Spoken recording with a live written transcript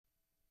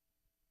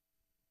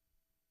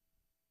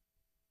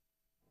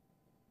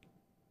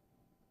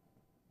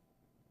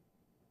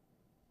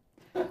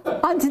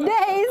On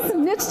today's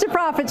Niche to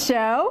Profit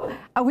show,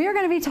 we are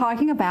going to be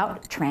talking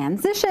about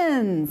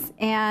transitions.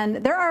 And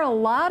there are a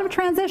lot of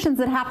transitions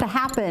that have to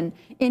happen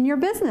in your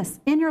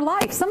business, in your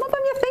life. Some of them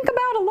you think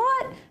about a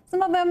lot.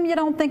 Some of them you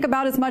don't think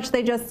about as much.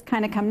 They just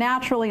kind of come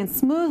naturally and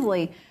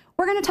smoothly.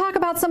 We're going to talk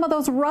about some of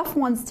those rough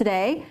ones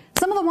today,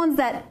 some of the ones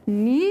that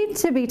need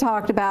to be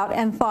talked about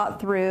and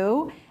thought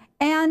through,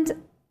 and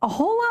a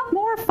whole lot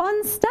more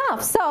fun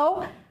stuff.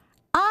 So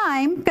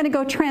I'm going to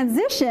go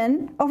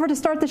transition over to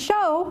start the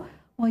show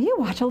while you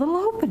watch a little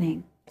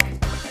opening.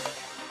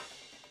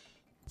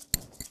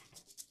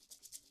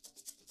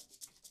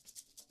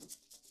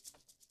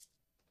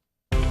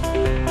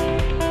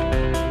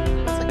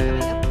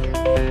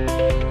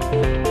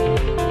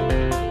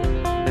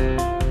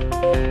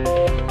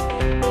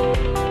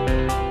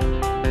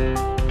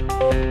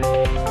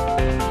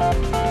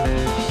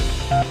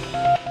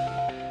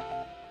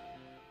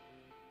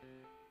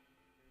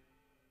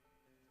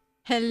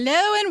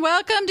 Hello and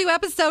welcome to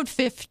episode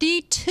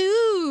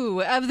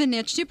 52 of the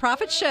Niche to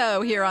Profit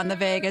show here on the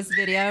Vegas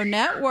Video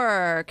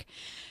Network.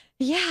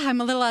 Yeah,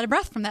 I'm a little out of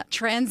breath from that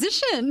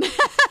transition.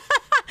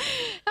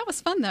 That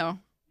was fun though.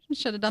 I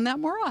should have done that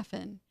more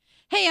often.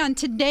 Hey, on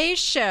today's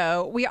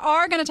show, we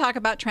are going to talk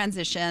about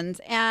transitions,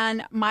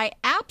 and my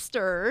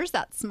Appsters,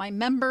 that's my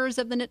members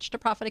of the Niche to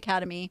Profit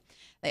Academy,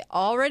 they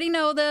already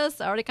know this.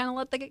 I already kind of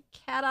let the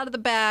cat out of the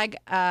bag,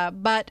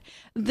 but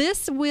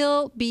this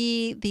will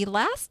be the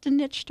last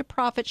Niche to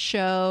Profit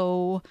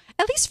show,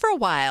 at least for a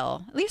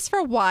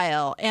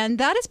while, and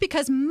that is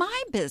because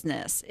my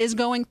business is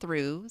going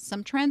through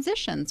some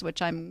transitions, which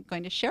I'm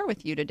going to share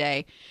with you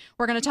today.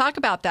 We're going to talk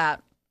about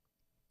that,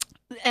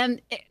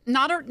 and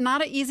not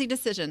an easy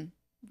decision.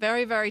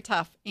 Very, very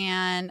tough.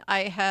 And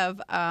I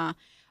have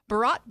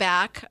brought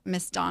back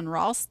Miss Dawn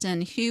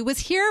Ralston, who was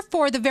here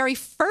for the very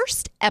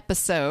first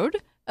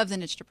episode of the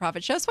Niche to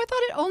Profit show. So I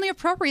thought it only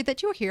appropriate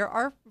that you were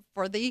here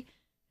for the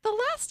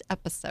last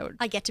episode.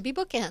 I get to be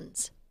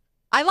bookends.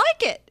 I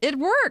like it. It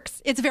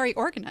works. It's very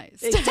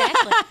organized.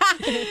 Exactly.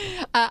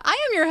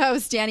 I am your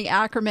host, Danny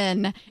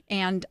Ackerman,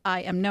 and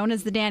I am known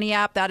as the Danny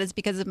App. That is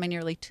because of my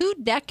nearly 2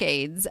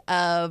 decades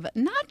of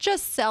not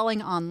just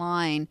selling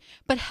online,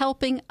 but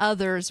helping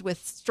others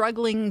with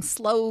struggling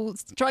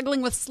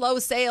with slow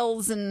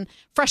sales and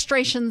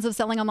frustrations of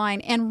selling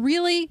online. And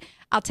really,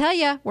 I'll tell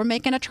you, we're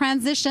making a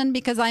transition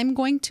because I'm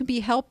going to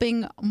be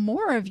helping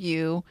more of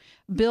you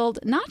build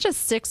not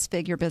just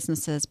 6-figure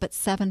businesses, but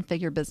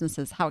 7-figure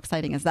businesses. How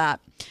exciting is that?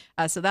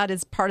 So that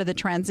is part of the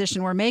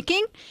transition we're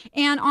making.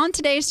 And on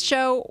today's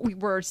show,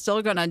 we're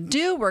going to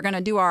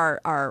do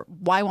our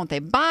Why Won't They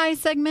Buy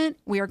segment.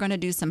 We are going to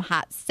do some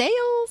hot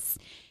sales.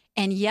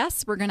 And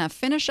yes, we're going to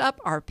finish up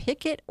our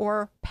Pick It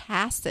or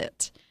Pass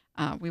It.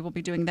 We will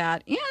be doing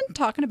that and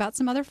talking about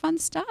some other fun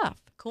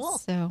stuff. Cool.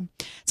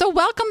 So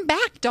welcome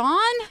back, Dawn.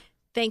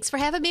 Thanks for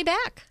having me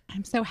back.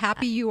 I'm so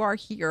happy you are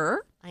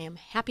here. I am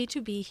happy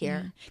to be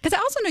here. Because I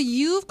also know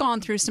you've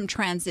gone through some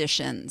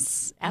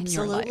transitions.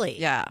 Absolutely. In your life.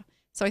 Yeah.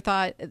 So I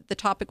thought the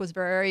topic was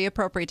very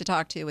appropriate to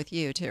talk to with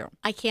you, too.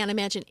 I can't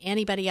imagine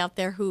anybody out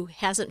there who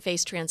hasn't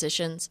faced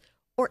transitions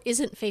or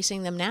isn't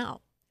facing them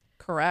now.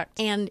 Correct.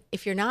 And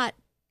if you're not,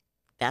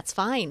 that's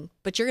fine.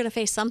 But you're going to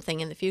face something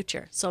in the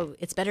future. So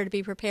it's better to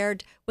be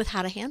prepared with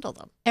how to handle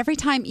them. Every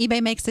time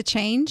eBay makes a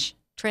change.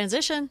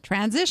 Transition.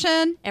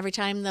 Every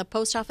time the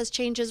post office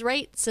changes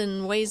rates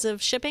and ways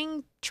of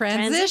shipping.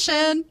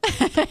 Transition.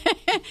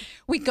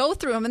 We go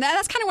through them. And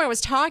that's kind of what I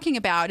was talking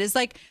about is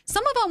like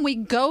some of them we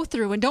go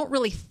through and don't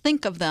really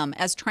think of them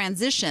as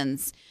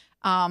transitions.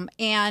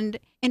 And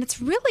it's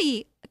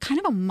really kind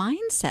of a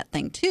mindset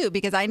thing, too,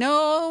 because I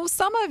know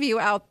some of you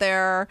out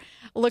there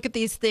look at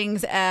these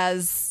things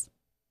as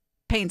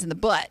pains in the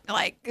butt.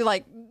 Like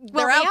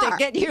they're out there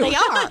getting you. They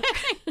are.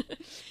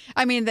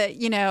 I mean,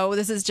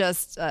 this is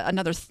just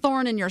another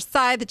thorn in your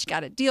side that you got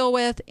to deal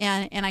with.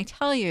 And I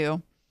tell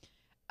you,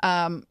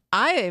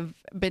 I've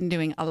been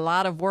doing a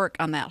lot of work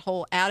on that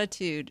whole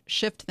attitude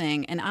shift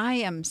thing. And I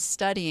am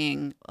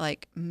studying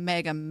like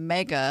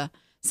mega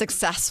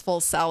successful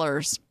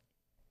sellers.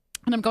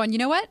 And I'm going, you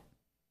know what?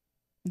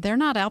 They're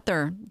not out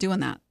there doing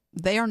that.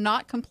 They are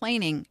not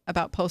complaining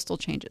about postal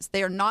changes.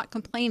 They are not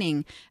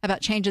complaining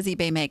about changes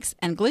eBay makes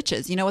and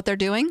glitches. You know what they're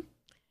doing?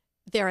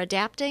 They're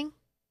adapting.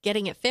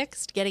 Getting it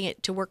fixed, getting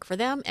it to work for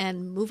them,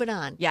 and moving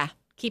on. Yeah.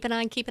 Keep it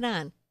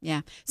on.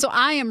 Yeah. So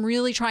I am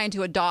really trying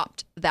to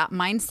adopt that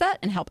mindset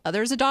and help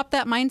others adopt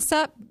that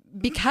mindset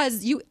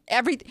because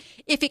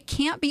if it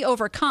can't be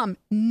overcome,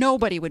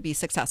 nobody would be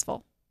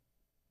successful.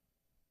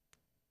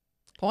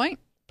 Point.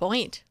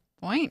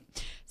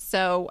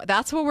 So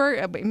that's what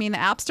the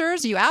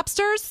Appsters, you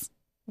Appsters,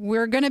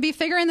 we're going to be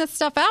figuring this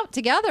stuff out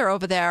together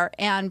over there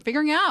and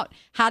figuring out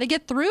how to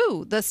get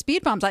through the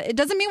speed bumps. It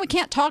doesn't mean we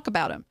can't talk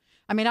about them.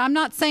 I mean, I'm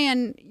not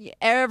saying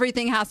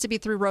everything has to be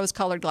through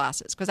rose-colored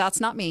glasses because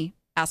that's not me.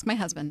 Ask my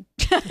husband.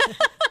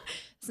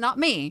 It's not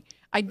me.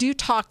 I do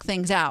talk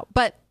things out,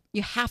 but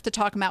you have to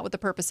talk them out with the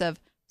purpose of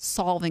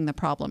solving the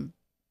problem.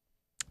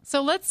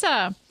 So let's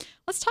talk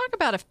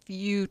about a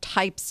few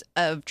types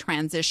of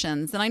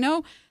transitions. And I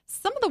know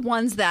some of the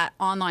ones that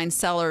online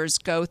sellers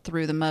go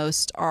through the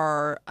most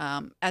are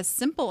as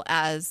simple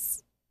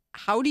as,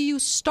 how do you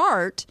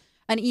start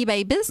an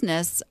eBay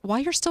business while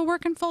you're still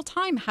working full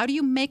time? How do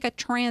you make a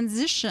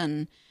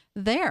transition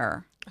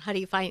there? How do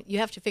you find, you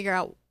have to figure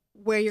out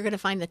where you're going to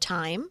find the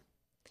time,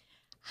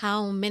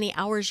 how many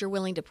hours you're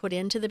willing to put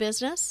into the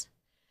business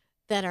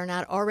that are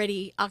not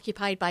already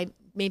occupied by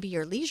maybe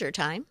your leisure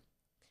time.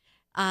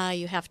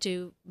 You have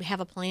to have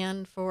a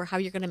plan for how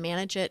you're going to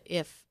manage it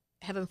if,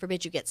 heaven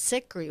forbid, you get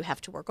sick or you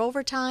have to work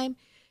overtime.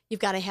 You've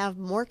got to have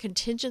more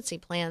contingency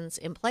plans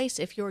in place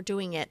if you're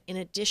doing it in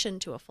addition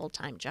to a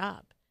full-time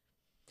job.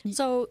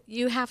 So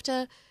you have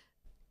to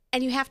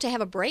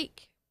have a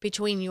break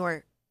between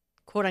your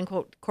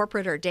quote-unquote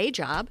corporate or day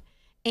job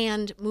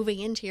and moving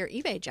into your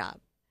eBay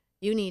job.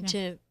 You need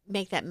to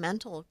make that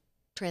mental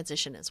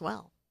transition as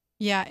well.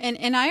 Yeah,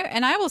 and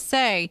I will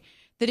say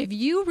that if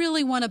you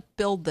really want to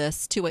build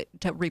this to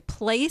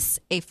replace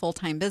a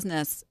full-time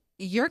business,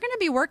 you're going to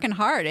be working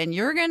hard and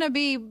you're going to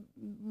be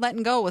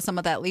letting go with some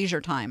of that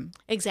leisure time.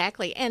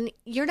 Exactly. And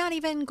you're not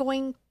even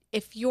going,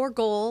 if your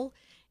goal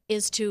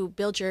is to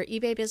build your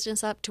eBay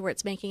business up to where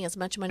it's making as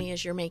much money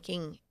as you're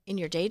making in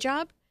your day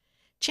job,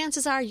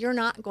 chances are you're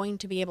not going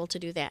to be able to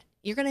do that.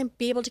 You're going to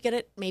be able to get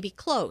it maybe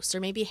close or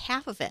maybe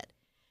half of it.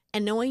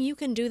 And knowing you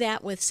can do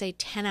that with, say,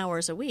 10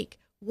 hours a week,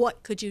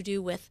 what could you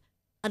do with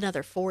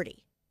another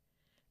 40?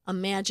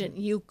 Imagine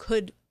you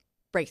could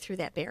break through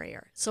that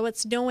barrier. So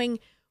it's knowing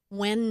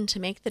when to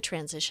make the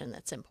transition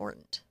that's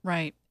important.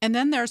 Right. And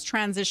then there's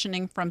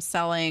transitioning from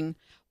selling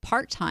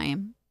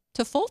part-time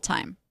to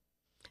full-time.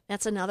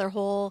 That's another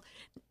whole,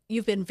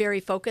 you've been very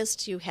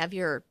focused. You have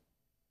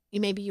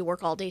maybe you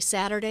work all day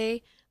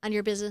Saturday on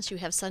your business. You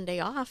have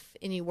Sunday off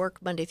and you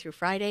work Monday through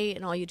Friday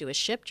and all you do is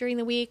ship during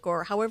the week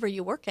or however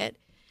you work it.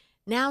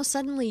 Now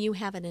suddenly you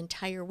have an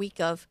entire week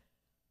of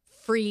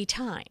free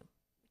time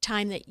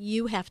that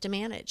you have to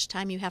manage,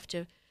 time you have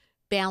to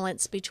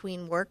balance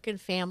between work and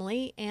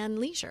family and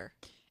leisure.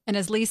 And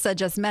as Lisa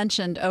just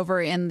mentioned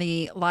over in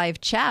the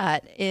live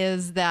chat,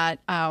 is that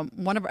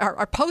one of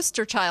our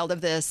poster child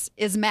of this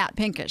is Matt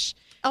Pinkish.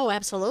 Oh,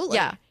 absolutely.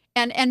 Yeah.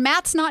 And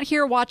Matt's not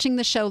here watching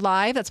the show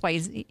live. That's why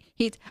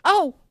he's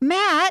oh,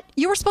 Matt,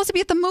 you were supposed to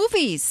be at the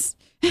movies.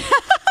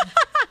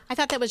 I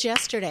thought that was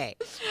yesterday.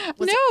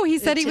 He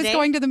said he was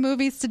going to the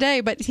movies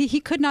today, but he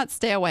could not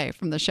stay away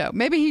from the show.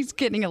 Maybe he's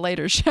getting a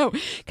later show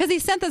because he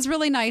sent this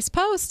really nice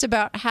post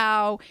about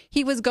how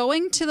he was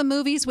going to the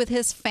movies with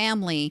his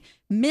family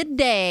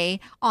midday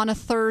on a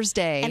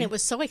Thursday. And it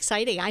was so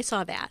exciting. I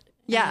saw that.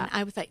 Yeah. And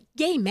I was like,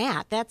 yay,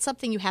 Matt, that's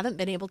something you haven't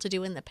been able to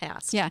do in the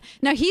past. Yeah.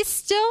 Now he's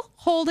still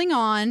holding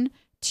on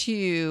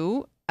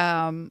to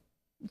 2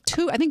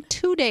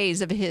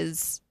 days of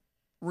his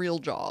real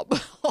job.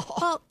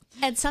 Well,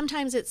 and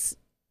sometimes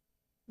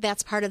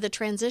that's part of the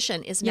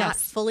transition is not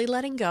fully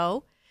letting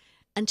go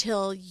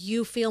until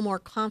you feel more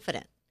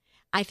confident.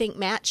 I think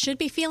Matt should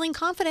be feeling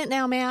confident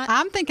now, Matt.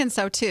 I'm thinking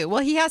so too.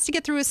 Well, he has to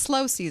get through his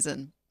slow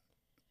season.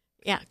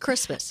 Yeah,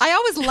 Christmas. I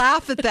always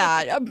laugh at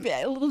that.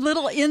 A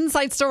little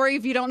inside story,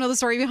 if you don't know the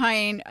story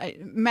behind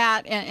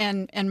Matt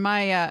and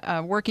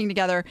my working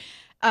together.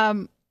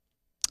 When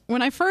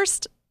I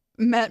first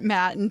met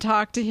Matt and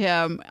talked to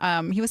him,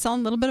 he was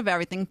selling a little bit of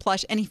everything,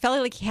 plush, and he felt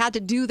like he had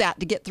to do that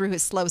to get through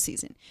his slow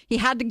season. He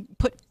had to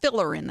put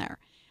filler in there.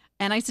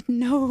 And I said,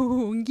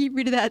 no, get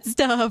rid of that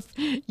stuff.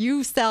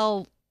 You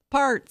sell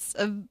parts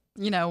of,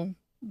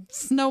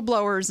 snow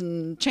blowers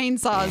and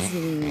chainsaws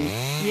and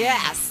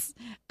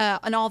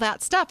and all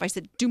that stuff. I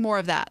said, do more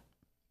of that.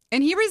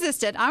 And he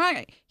resisted.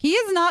 He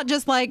is not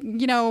just like,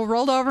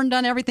 rolled over and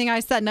done everything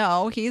I said.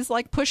 No, he's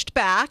like pushed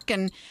back.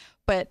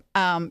 But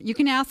you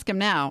can ask him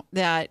now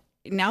that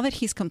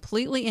he's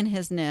completely in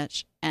his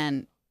niche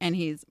and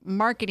he's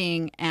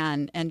marketing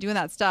and doing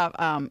that stuff,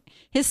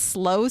 his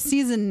slow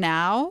season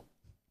now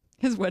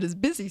is what his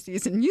busy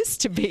season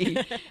used to be,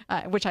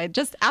 which I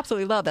just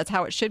absolutely love. That's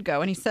how it should go.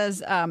 And he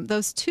says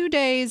those 2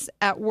 days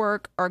at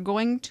work are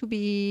going to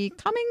be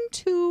coming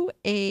to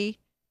an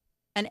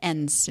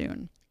end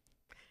soon.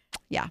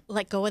 Yeah.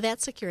 Let go of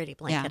that security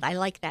blanket. Yeah. I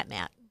like that,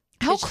 Matt.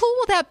 How cool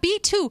will that be,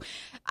 too?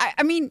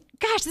 I mean,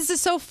 gosh, this is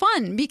so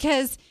fun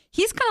because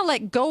he's going to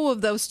let go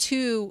of those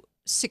 2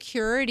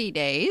 security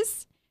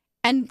days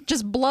and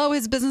just blow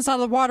his business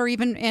out of the water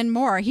even and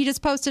more. He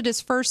just posted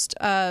his first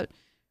a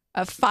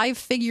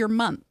 5-figure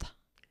month.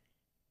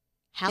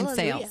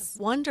 Hallelujah. In sales.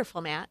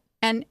 Wonderful, Matt.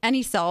 And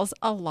he sells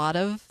a lot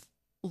of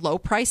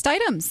low-priced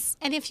items.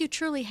 And if you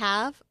truly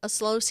have a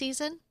slow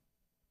season,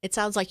 it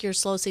sounds like your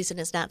slow season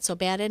is not so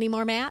bad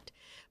anymore, Matt.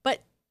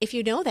 But if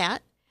you know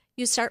that,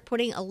 you start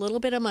putting a little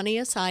bit of money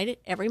aside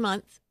every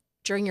month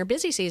during your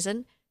busy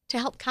season to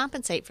help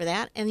compensate for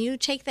that. And you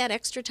take that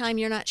extra time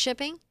you're not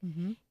shipping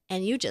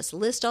and you just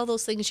list all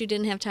those things you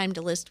didn't have time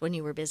to list when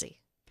you were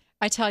busy.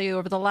 I tell you,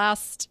 over the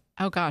last,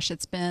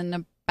 it's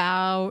been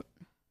about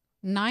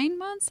 9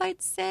 months,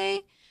 I'd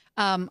say.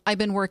 I've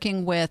been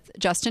working with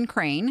Justin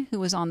Crane, who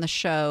was on the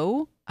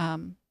show a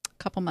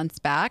couple months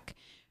back.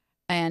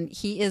 and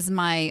he is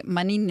my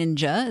money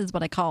ninja, is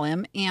what I call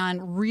him,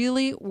 and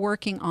really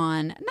working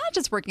on, not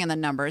just working on the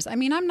numbers. I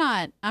mean, I'm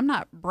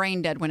not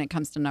brain dead when it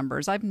comes to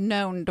numbers. I've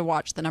known to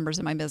watch the numbers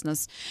in my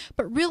business,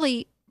 but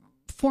really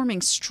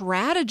forming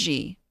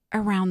strategy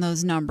around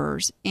those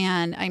numbers.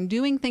 And I'm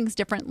doing things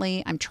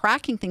differently. I'm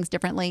tracking things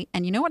differently.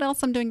 And you know what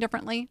else I'm doing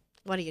differently?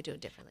 What are you doing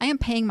differently? I am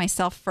paying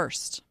myself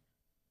first.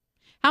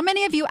 How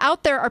many of you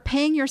out there are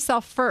paying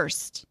yourself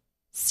first?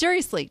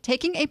 Seriously,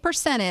 taking a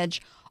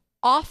percentage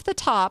off the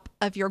top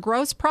of your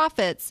gross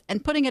profits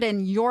and putting it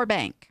in your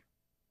bank.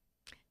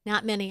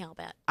 Not many, I'll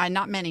bet.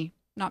 Not many.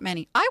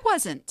 I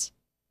wasn't.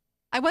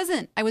 I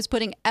was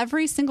putting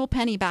every single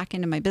penny back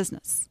into my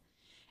business.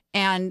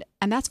 And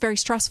that's very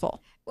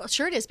stressful. Well,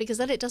 sure it is, because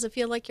then it doesn't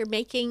feel like you're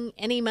making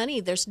any money.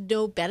 There's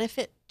no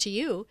benefit to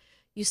you.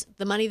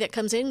 The money that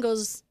comes in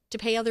goes to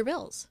pay other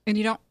bills. And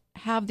you don't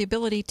have the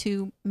ability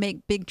to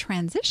make big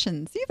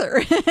transitions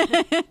either.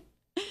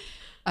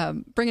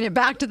 Bringing it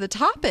back to the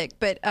topic.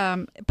 But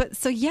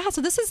so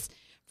this is,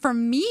 for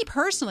me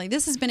personally,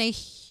 this has been a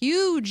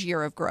huge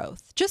year of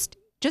growth. Just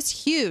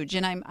huge.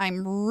 And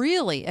I'm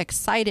really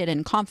excited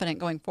and confident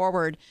going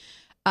forward,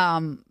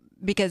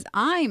 because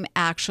I'm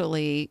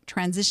actually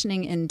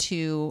transitioning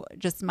into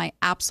just my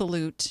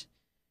absolute,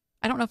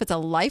 I don't know if it's a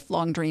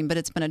lifelong dream, but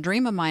it's been a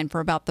dream of mine for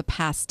about the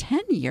past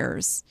 10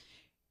 years,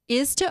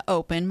 is to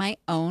open my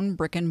own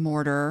brick and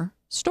mortar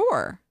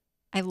store.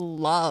 I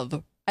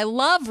love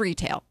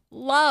retail,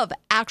 love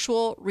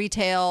actual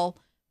retail,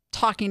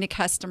 talking to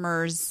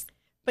customers.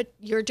 But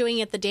you're doing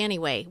it the Danny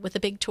way with a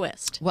big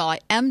twist. Well, I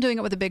am doing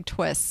it with a big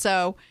twist.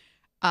 So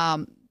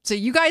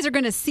you guys are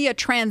going to see a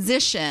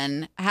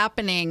transition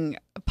happening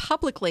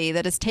publicly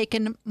that has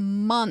taken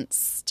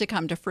months to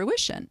come to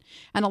fruition.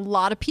 And a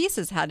lot of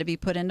pieces had to be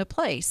put into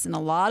place, and a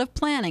lot of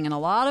planning and a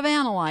lot of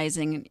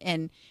analyzing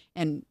and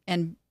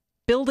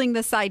building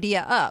this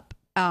idea up.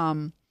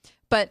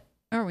 But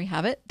there we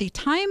have it. The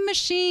Time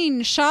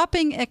Machine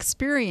shopping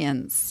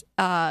experience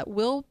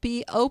will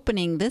be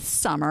opening this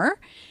summer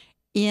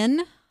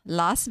in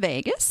Las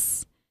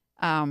Vegas.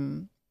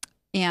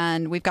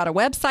 And we've got a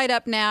website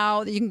up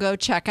now that you can go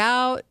check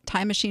out,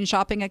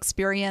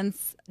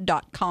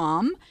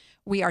 timemachineshoppingexperience.com.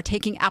 We are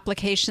taking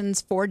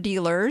applications for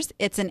dealers.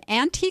 It's an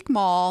antique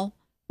mall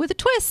with a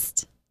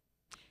twist.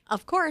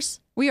 Of course.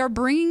 We are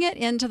bringing it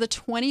into the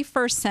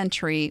 21st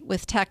century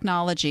with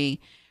technology.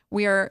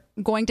 We are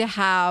going to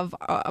have,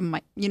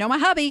 my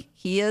hubby,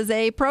 he is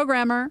a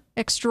programmer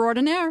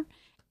extraordinaire.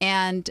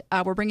 And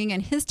we're bringing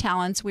in his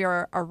talents. We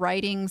are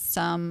writing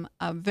some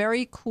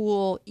very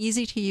cool,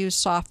 easy-to-use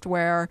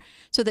software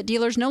so that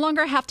dealers no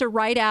longer have to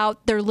write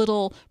out their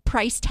little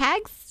price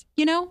tags,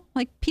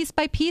 like piece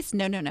by piece.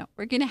 No.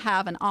 We're going to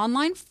have an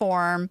online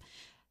form,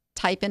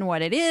 type in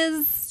what it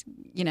is,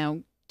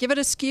 give it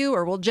a SKU,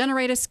 or we'll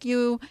generate a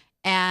SKU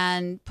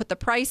and put the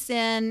price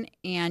in,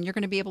 and you're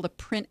going to be able to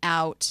print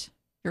out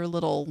your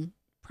little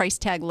price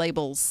tag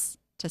labels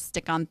to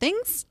stick on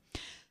things.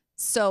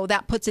 So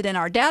that puts it in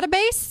our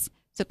database.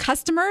 So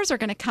customers are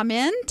going to come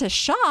in to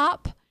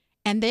shop,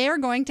 and they are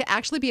going to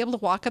actually be able to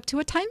walk up to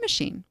a time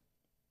machine,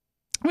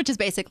 which is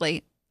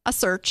basically a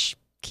search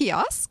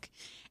kiosk.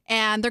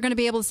 And they're going to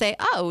be able to say,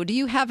 oh, do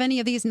you have any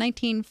of these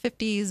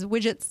 1950s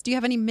widgets? Do you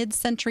have any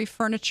mid-century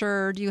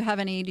furniture? Do you have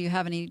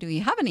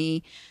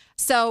any?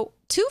 So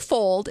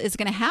twofold is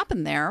going to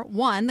happen there.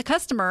 One, the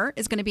customer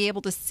is going to be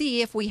able to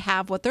see if we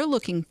have what they're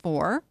looking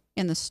for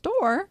in the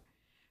store.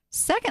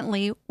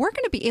 Secondly, we're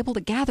going to be able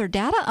to gather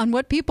data on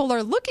what people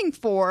are looking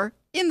for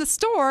in the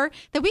store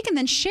that we can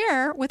then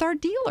share with our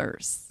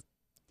dealers.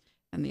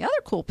 And the other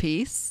cool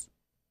piece,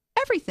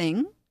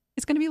 everything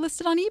is going to be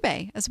listed on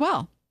eBay as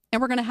well.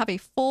 And we're going to have a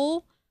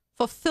full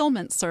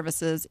fulfillment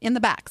services in the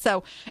back.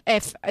 So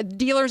if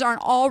dealers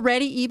aren't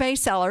already eBay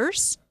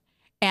sellers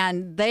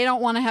and they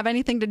don't want to have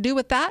anything to do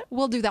with that,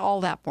 we'll do all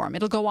that for them.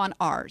 It'll go on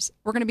ours.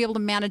 We're going to be able to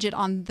manage it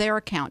on their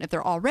account if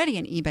they're already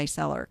an eBay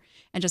seller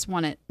and just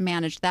want it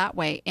managed that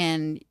way.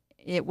 And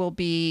it will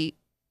be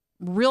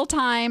real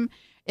time.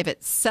 If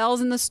it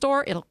sells in the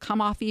store, it'll come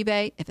off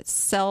eBay. If it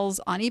sells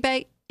on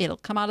eBay, it'll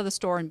come out of the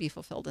store and be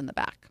fulfilled in the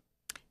back.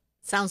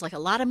 Sounds like a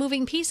lot of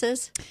moving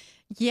pieces.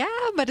 Yeah,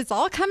 but it's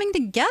all coming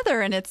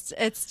together, and it's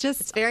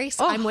very.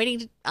 Oh.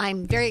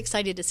 I'm very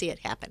excited to see it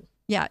happen.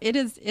 Yeah, it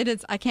is.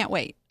 I can't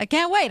wait.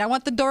 I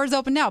want the doors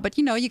open now, but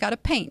you got to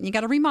paint, you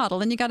got to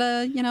remodel, and you got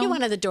to, You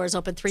wanted the doors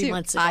open 3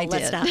 months ago.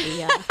 Let's did. Not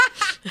be.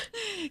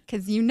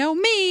 Because you know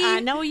me. I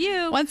know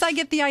you. Once I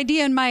get the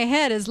idea in my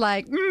head, is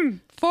like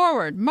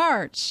forward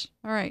march.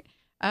 All right.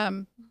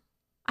 I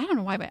don't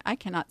know why, but I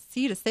cannot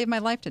see to save my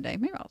life today.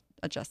 Maybe I'll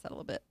adjust that a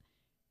little bit.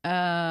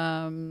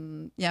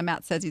 Yeah,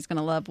 Matt says he's going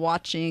to love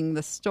watching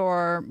the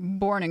store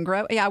Born and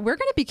Grow. Yeah, we're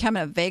going to become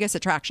a Vegas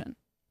attraction.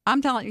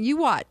 I'm telling you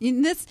what,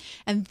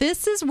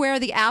 this is where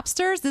the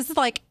appsters, this is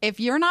like, if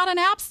you're not an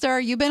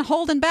appster, you've been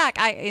holding back.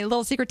 A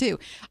little secret too.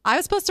 I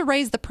was supposed to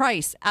raise the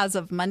price as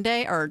of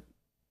Monday or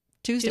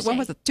Tuesday. When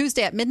was it?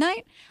 Tuesday at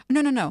midnight?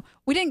 No.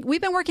 We didn't.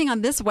 We've been working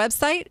on this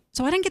website,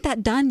 so I didn't get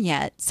that done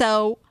yet.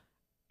 So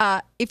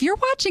if you're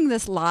watching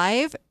this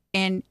live,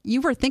 and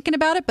you were thinking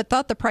about it but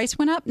thought the price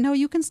went up, no,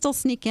 you can still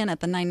sneak in at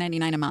the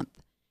 $9.99 a month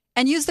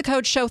and use the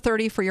code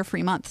SHOW30 for your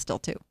free month still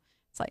too.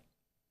 It's like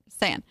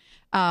saying,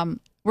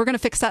 we're going to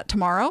fix that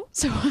tomorrow,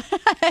 so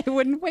I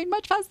wouldn't wait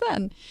much past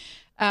then.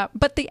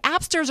 But the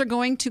appsters are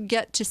going to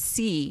get to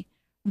see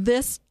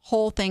this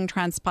whole thing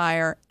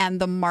transpire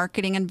and the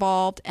marketing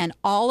involved and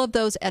all of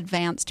those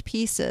advanced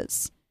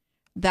pieces.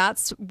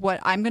 That's what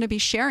I'm going to be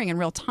sharing in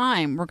real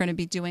time. We're going to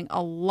be doing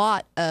a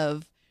lot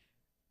of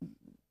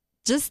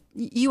just,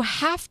 you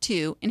have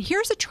to, and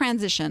here's a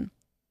transition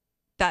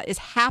that is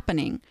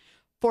happening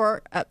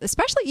for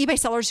especially eBay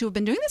sellers who have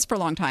been doing this for a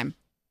long time.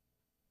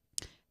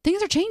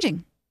 Things are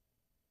changing.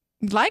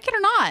 Like it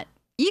or not,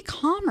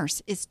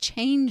 e-commerce is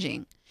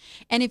changing.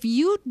 And if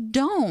you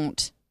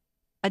don't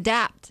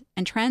adapt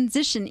and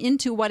transition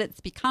into what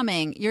it's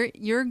becoming,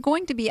 you're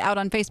going to be out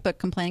on Facebook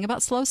complaining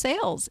about slow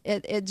sales.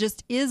 It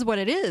just is what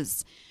it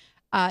is.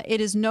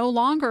 It is no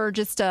longer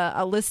just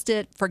a list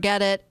it,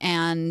 forget it,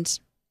 and,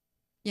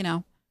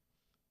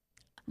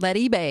 let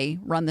eBay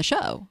run the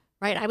show.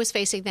 Right. I was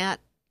facing that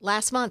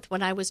last month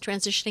when I was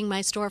transitioning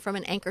my store from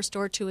an anchor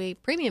store to a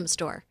premium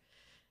store.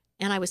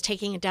 And I was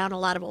taking down a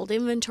lot of old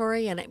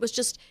inventory, and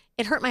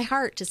it hurt my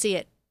heart to see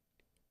it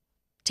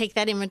take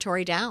that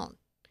inventory down.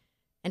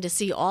 And to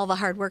see all the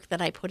hard work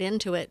that I put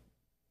into it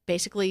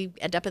basically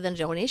end up in the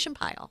donation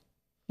pile.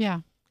 Yeah.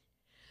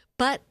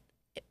 But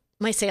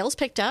my sales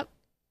picked up.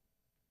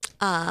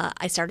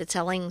 I started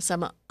selling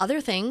some other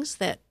things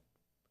that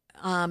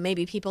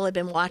maybe people had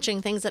been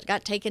watching, things that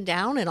got taken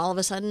down, and all of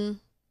a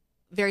sudden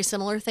very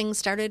similar things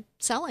started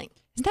selling.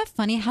 Isn't that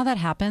funny how that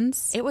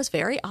happens? It was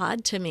very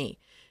odd to me.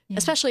 Yeah.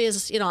 Especially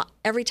as,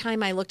 every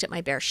time I looked at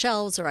my bare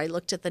shelves or I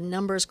looked at the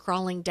numbers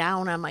crawling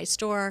down on my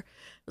store,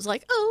 it was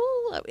like,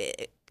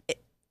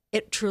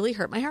 it truly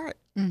hurt my heart.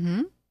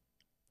 Mm-hmm.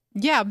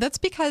 Yeah, that's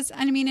because,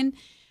 and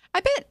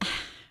I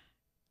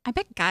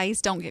bet guys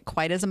don't get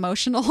quite as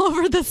emotional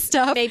over this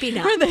stuff. Maybe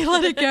not. Where they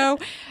let it go.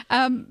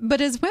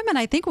 But as women,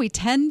 I think we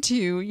tend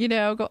to,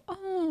 go,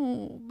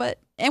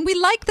 and we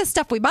like the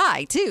stuff we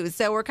buy too.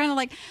 So we're kind of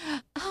like,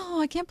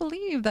 I can't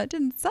believe that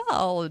didn't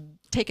sell.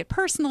 Take it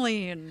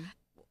personally. And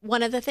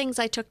one of the things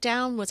I took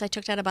down was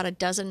about a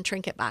dozen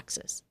trinket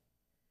boxes.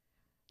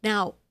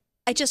 Now,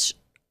 I just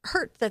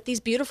hurt that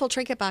these beautiful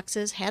trinket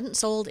boxes hadn't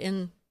sold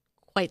in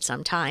quite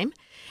some time,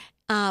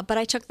 but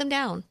I took them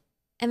down.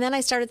 And then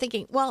I started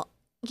thinking, well,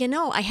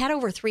 I had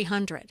over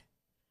 300.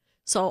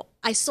 So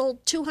I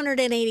sold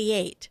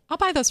 288. I'll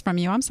buy those from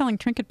you. I'm selling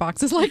trinket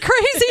boxes like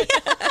crazy.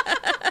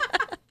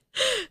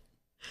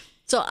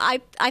 So I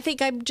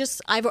think I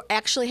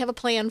actually have a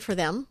plan for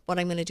them, what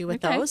I'm going to do with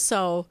those.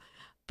 So,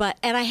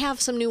 and I have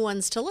some new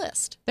ones to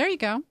list. There you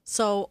go.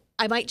 So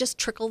I might just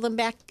trickle them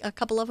back, a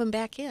couple of them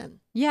back in.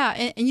 Yeah.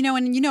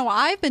 And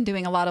I've been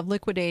doing a lot of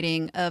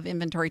liquidating of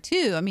inventory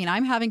too.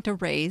 I'm having to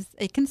raise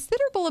a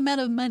considerable amount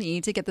of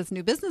money to get this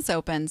new business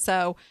open.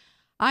 So,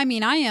 I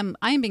am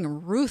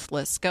being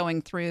ruthless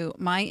going through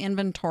my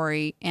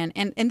inventory. And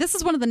this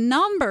is one of the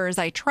numbers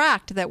I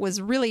tracked that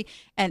was really,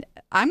 and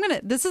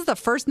this is the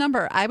first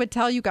number I would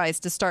tell you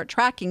guys to start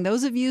tracking.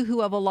 Those of you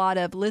who have a lot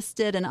of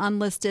listed and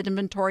unlisted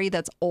inventory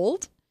that's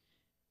old,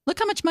 look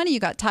how much money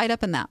you got tied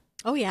up in that.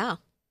 Oh, yeah.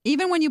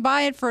 Even when you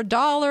buy it for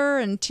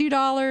 $1 and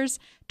 $2,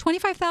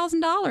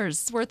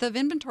 $25,000 worth of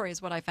inventory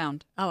is what I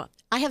found. Oh,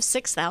 I have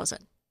 6,000.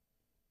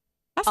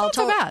 That's not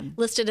so bad.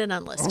 Listed and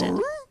unlisted.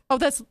 Oh,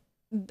 that's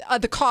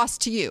the cost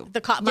to you.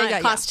 The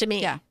cost to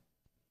me. Yeah.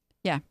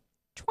 Yeah.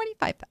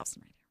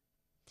 25,000 right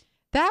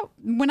there. That,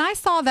 when I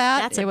saw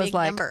that, it was big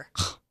like, number.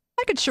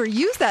 I could sure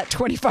use that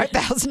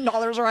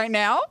 $25,000 right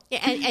now.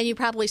 Yeah, and you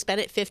probably spent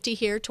it 50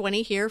 here,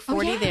 20 here,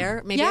 40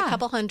 there, maybe a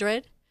couple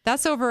hundred.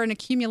 That's over an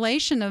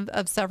accumulation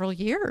of several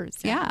years.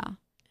 Yeah.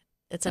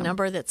 It's a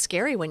number that's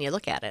scary when you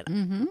look at it.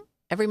 Mm-hmm.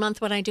 Every month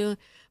when I do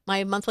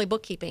my monthly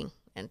bookkeeping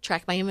and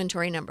track my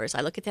inventory numbers,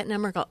 I look at that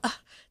number and go,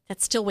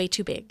 that's still way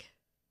too big.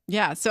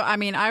 Yeah. So,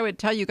 I would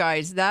tell you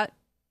guys that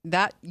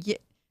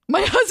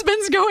my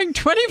husband's going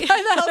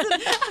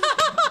 25,000.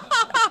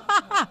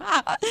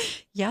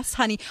 Yes,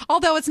 honey.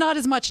 Although it's not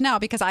as much now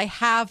because I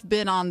have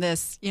been on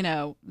this,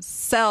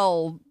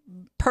 sell,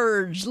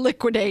 purge,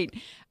 liquidate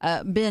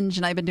binge,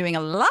 and I've been doing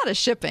a lot of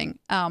shipping.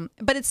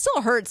 But it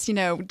still hurts,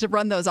 to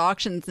run those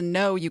auctions and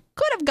know you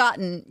could have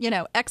gotten,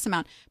 X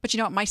amount. But you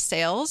know what? My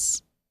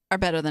sales are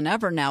better than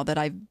ever now that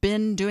I've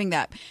been doing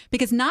that,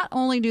 because not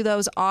only do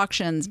those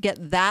auctions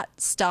get that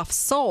stuff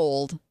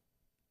sold,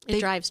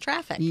 it drives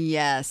traffic.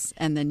 Yes.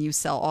 And then you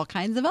sell all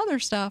kinds of other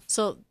stuff.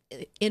 So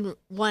in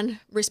one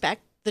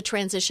respect, the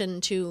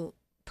transition to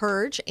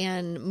purge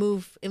and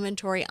move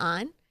inventory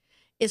on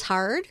is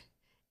hard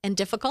and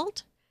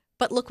difficult,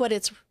 but look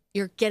what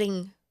you're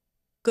getting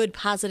good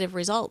positive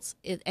results,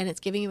 and it's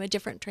giving you a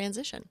different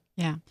transition.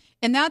 Yeah.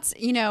 And that's,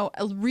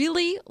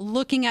 really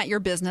looking at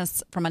your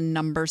business from a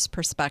numbers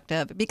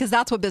perspective, because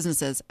that's what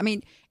business is.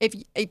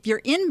 If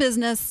you're in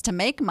business to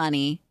make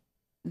money,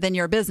 then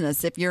you're a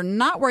business. If you're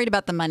not worried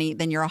about the money,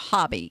 then you're a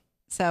hobby.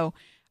 So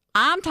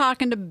I'm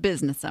talking to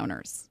business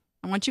owners.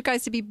 I want you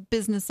guys to be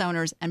business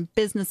owners and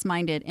business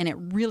minded. And it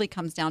really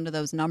comes down to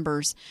those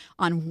numbers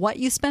on what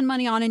you spend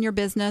money on in your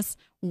business,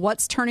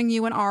 what's turning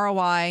you an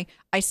ROI.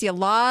 I see a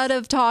lot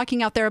of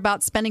talking out there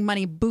about spending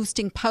money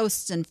boosting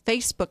posts and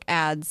Facebook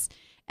ads.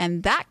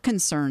 And that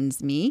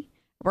concerns me.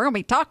 We're going to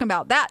be talking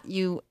about that,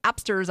 you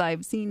appsters.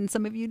 I've seen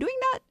some of you doing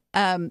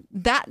that.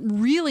 That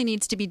really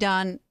needs to be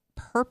done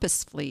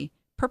purposefully.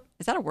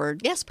 Is that a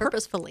word? Yes,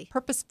 purposefully.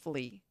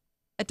 Purposefully.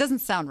 It doesn't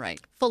sound right.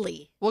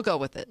 Fully. We'll go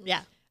with it.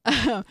 Yeah.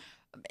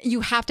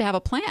 You have to have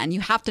a plan.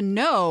 You have to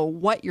know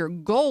what your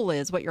goal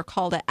is, what your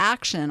call to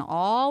action,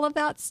 all of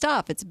that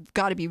stuff. It's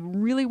got to be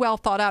really well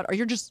thought out, or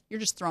you're just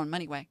throwing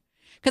money away.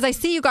 Because I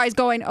see you guys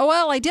going, oh,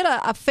 well, I did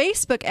a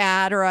Facebook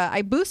ad, or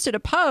I boosted a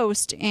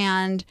post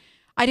and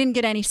I didn't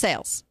get any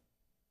sales.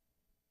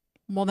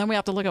 Well, then we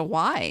have to look at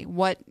why.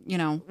 What was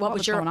going on there? What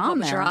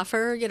was your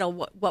offer?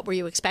 What were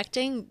you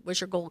expecting? Was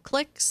your goal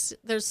clicks?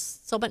 There's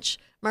so much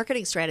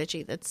marketing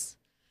strategy that's...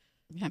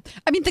 Yeah.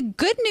 I mean, the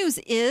good news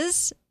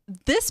is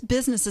this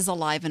business is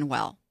alive and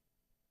well.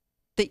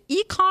 The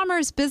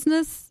e-commerce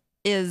business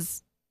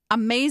is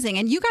amazing.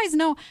 And you guys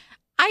know,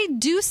 I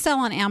do sell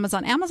on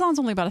Amazon. Amazon's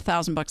only about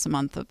 $1,000 a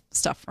month of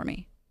stuff for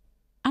me.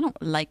 I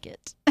don't like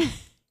it.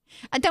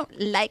 I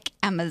don't like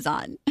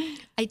Amazon.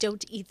 I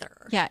don't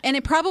either. Yeah. And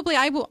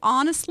I will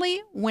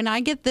honestly, when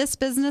I get this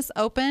business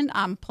open,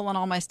 I'm pulling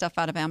all my stuff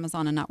out of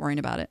Amazon and not worrying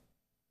about it.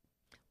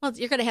 Well,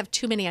 you're going to have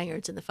too many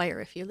irons in the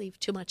fire if you leave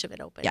too much of it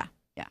open. Yeah.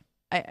 Yeah.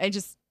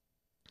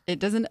 It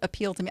doesn't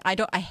appeal to me.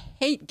 I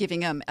hate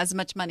giving them as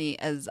much money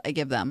as I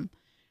give them.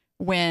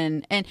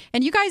 And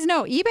you guys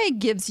know eBay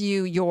gives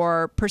you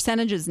your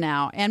percentages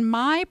now, and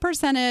my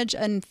percentage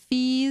and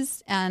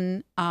fees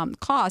and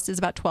cost is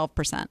about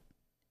 12%.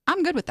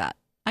 I'm good with that.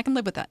 I can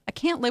live with that. I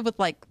can't live with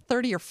like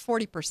 30 or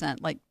 40%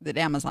 like that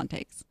Amazon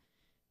takes.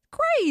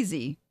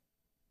 Crazy.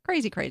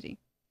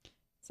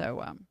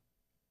 So,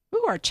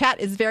 our chat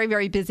is very,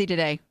 very busy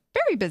today.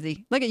 Very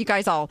busy. Look at you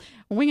guys all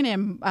winging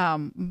in.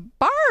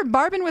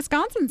 Barb in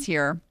Wisconsin's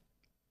here.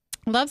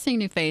 Love seeing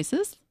new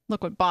faces.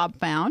 Look what Bob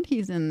found.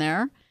 He's in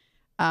there.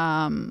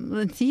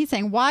 Let's see. He's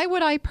saying, why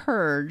would I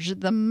purge?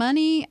 The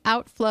money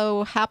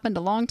outflow happened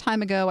a long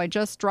time ago. I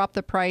just dropped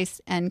the price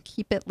and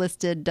keep it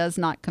listed does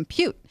not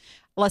compute.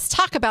 Let's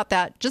talk about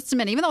that just a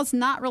minute, even though it's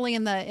not really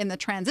in the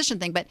transition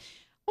thing. But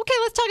okay,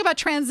 let's talk about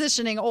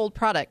transitioning old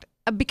product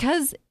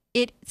because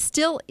it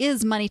still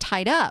is money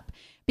tied up.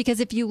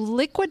 Because if you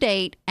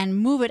liquidate and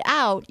move it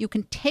out, you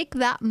can take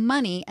that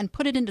money and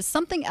put it into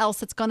something else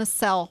that's going to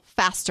sell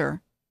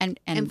faster and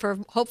for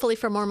hopefully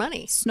for more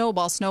money.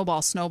 Snowball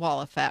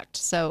effect.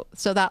 So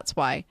that's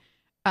why.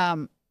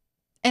 And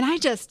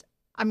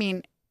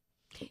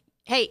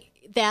hey,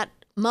 that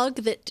mug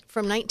that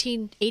from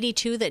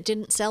 1982 that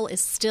didn't sell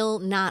is still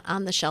not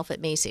on the shelf at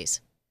Macy's.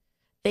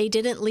 They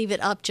didn't leave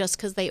it up just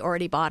because they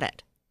already bought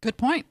it. Good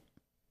point.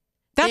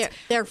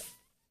 They're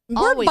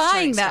we're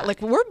buying that.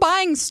 Like we're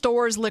buying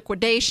stores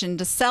liquidation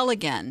to sell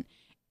again,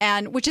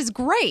 and which is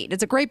great.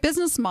 It's a great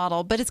business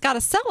model, but it's got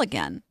to sell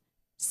again.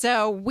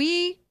 So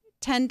we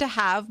tend to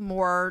have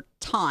more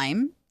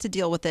time to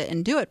deal with it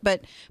and do it.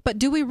 But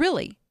do we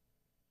really?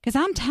 Because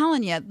I'm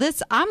telling you,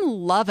 I'm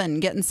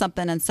loving getting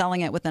something and selling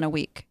it within a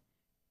week.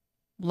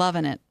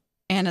 Loving it.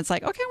 And it's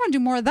like, okay, I want to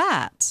do more of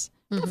that.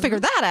 We'll figure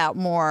that out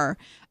more.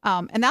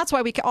 And that's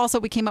why we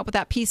came up with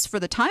that piece for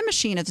the time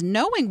machine is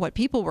knowing what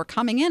people were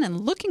coming in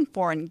and looking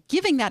for and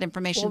giving that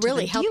information to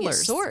really the help dealers.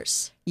 You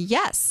source.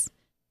 Yes.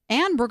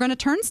 And we're going to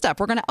turn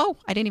stuff. I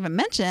didn't even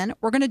mention,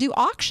 we're going to do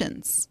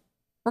auctions.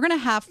 We're going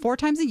to have 4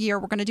 times a year,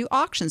 we're going to do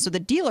auctions. So the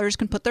dealers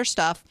can put their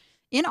stuff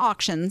in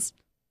auctions,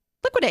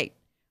 liquidate.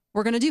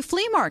 We're going to do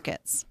flea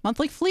markets,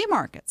 monthly flea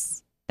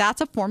markets.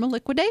 That's a form of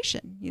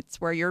liquidation. It's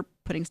where you're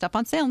putting stuff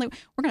on sale. And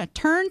we're going to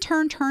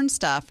turn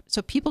stuff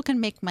so people can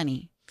make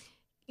money.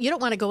 You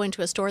don't want to go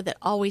into a store that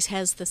always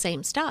has the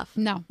same stuff.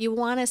 No. You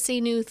want to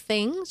see new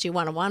things. You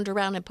want to wander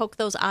around and poke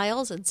those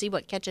aisles and see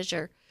what catches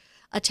your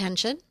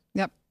attention.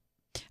 Yep.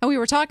 And we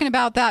were talking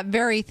about that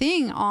very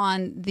thing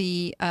on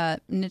the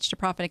Niche to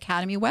Profit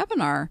Academy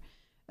webinar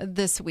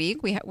this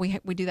week. We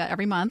do that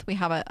every month. We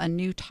have a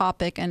new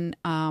topic, and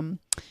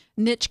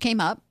niche came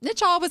up.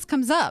 Niche always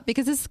comes up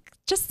because this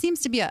just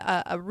seems to be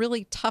a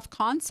really tough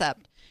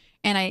concept.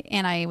 And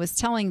I was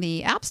telling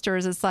the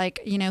appsters, it's like,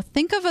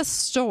 think of a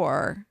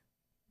store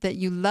that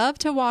you love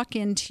to walk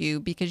into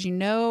because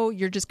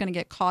you're just going to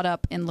get caught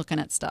up in looking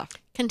at stuff.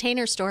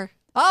 Container store.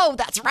 Oh,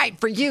 that's right.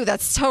 For you,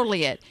 that's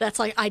totally it. That's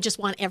like, I just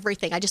want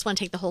everything. I just want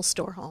to take the whole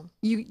store home.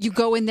 You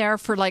go in there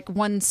for like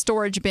one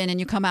storage bin and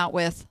you come out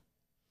with...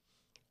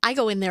 I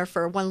go in there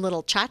for one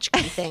little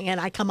tchotchke thing and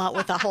I come out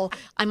with a whole...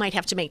 I might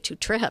have to make 2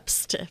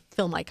 trips to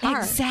fill my car.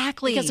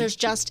 Exactly. Because there's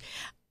just,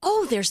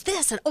 there's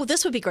this, and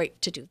this would be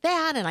great to do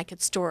that, and I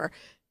could store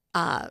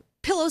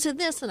pillows in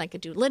this, and I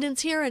could do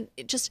linens here, and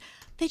they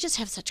just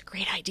have such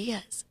great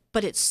ideas.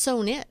 But it's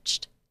so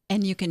niched.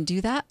 And you can do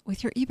that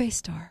with your eBay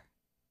store.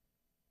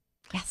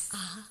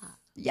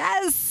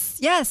 Yes.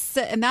 Yes.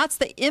 And that's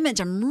the image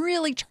I'm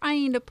really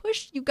trying to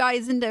push you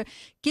guys into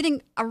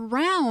getting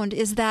around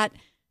is that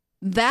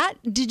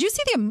Did you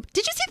see the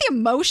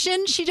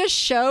emotion she just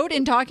showed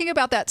in talking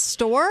about that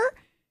store?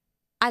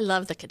 I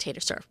love the Container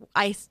Store.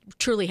 I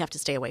truly have to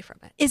stay away from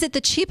it. Is it the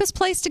cheapest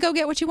place to go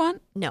get what you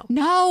want? No.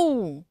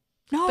 No.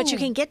 But you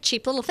can get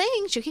cheap little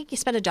things. You can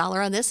spend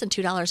 $1 on this and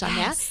 $2 on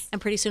that,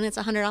 and pretty soon it's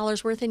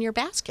 $100 worth in your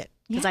basket,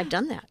 because I've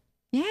done that.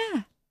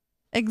 Yeah,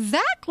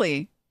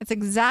 exactly. It's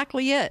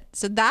exactly it.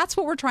 So that's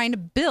what we're trying to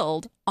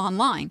build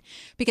online,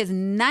 because I'll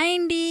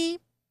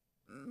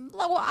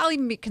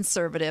even be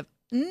conservative,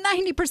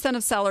 90%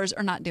 of sellers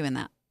are not doing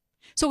that.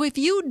 So if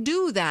you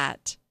do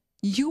that,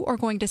 you are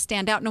going to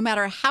stand out. No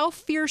matter how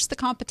fierce the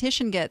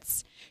competition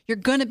gets, you're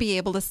going to be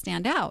able to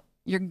stand out.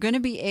 You're going to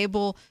be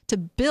able to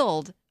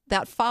build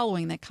that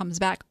following that comes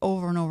back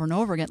over and over and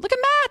over again. Look at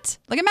Matt.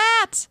 Look at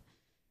Matt.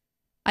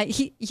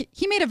 He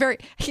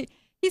made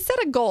he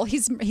set a goal.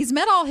 He's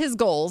met all his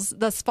goals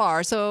thus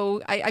far.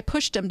 So I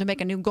pushed him to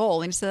make a new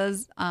goal, and he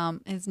says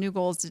his new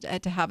goal is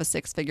to have a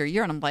 6-figure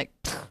year. And I'm like,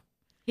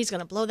 he's going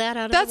to blow that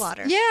out of the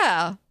water.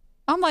 Yeah.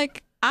 I'm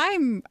like,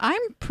 I'm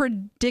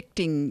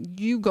predicting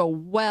you go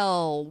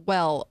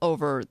well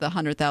over the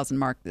 100,000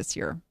 mark this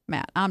year,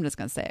 Matt. I'm just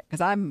going to say it because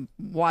I'm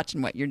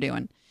watching what you're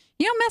doing.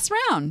 You don't mess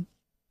around.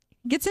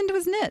 Gets into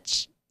his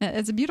niche.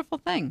 It's a beautiful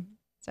thing.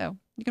 So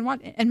you can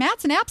watch. And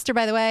Matt's an appster,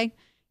 by the way.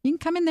 You can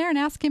come in there and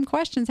ask him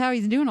questions how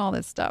he's doing all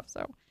this stuff.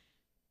 So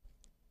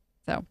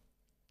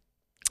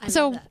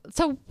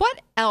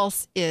what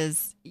else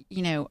is,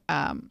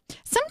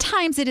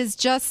 sometimes it is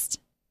just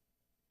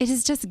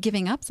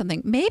giving up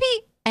something. Maybe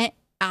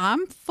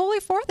I'm fully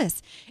for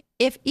this.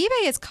 If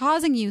eBay is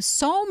causing you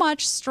so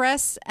much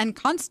stress and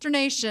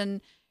consternation,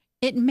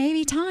 it may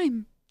be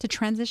time to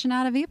transition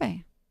out of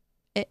eBay.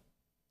 It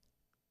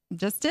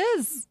just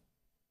is.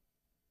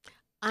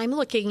 I'm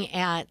looking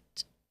at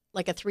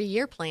like a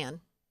 3-year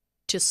plan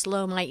to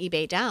slow my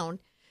eBay down,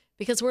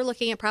 because we're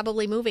looking at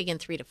probably moving in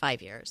 3 to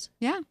 5 years.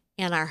 Yeah.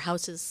 And our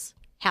house is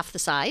half the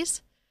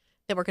size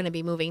that we're going to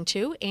be moving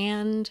to,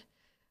 and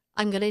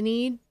I'm going to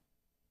need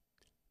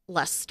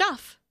less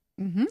stuff.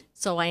 Mm-hmm.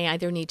 So I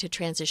either need to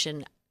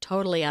transition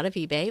totally out of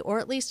eBay, or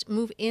at least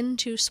move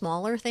into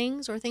smaller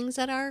things, or things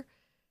that are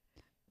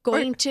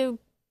going to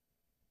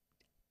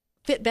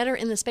fit better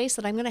in the space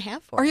that I'm going to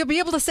have for it. Or you'll be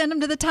able to send them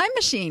to the time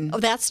machine.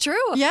 Oh, that's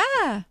true.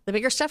 Yeah. The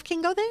bigger stuff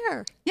can go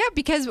there. Yeah,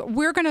 because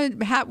we're going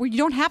to have, you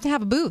don't have to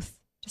have a booth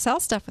to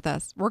sell stuff with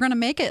us. We're going to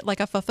make it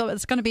like a fulfillment.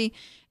 It's going to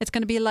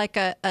be like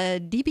a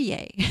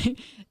DBA.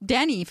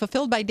 Danny,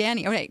 fulfilled by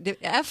Danny. Okay,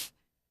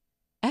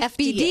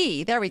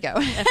 FBD. There we go.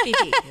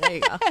 FBD. There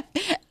you go.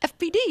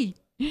 FBD.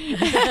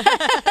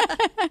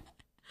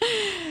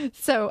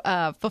 So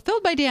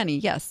fulfilled by Danny.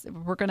 Yes,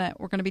 we're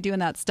gonna be doing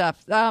that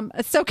stuff.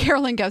 So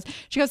Carolyn goes.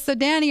 She goes. So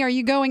Danny, are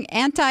you going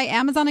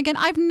anti-Amazon again?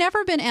 I've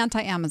never been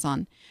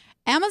anti-Amazon.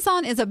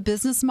 Amazon is a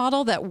business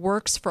model that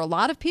works for a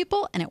lot of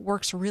people, and it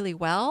works really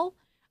well.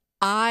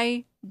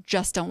 I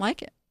just don't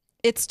like it.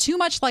 It's too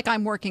much like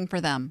I'm working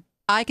for them.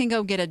 I can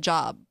go get a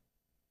job.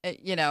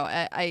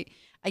 I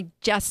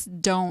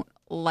just don't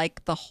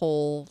like the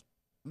whole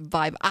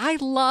vibe. I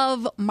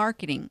love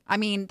marketing. I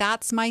mean,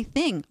 that's my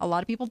thing. A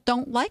lot of people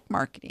don't like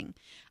marketing.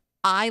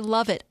 I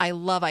love it. I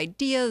love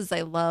ideas.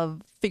 I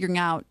love figuring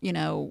out,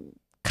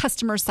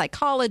 customer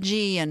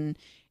psychology and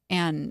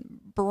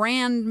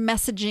brand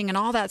messaging and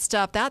all that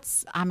stuff.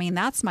 That's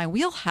my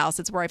wheelhouse.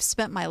 It's where I've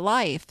spent my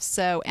life.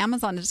 So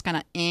Amazon is just kind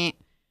of,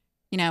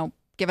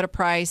 give it a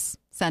price,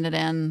 send it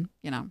in,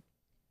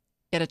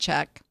 get a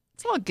check.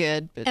 It's all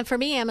good. But... And for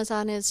me,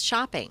 Amazon is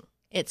shopping.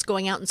 It's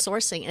going out and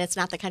sourcing, and it's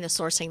not the kind of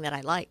sourcing that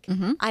I like.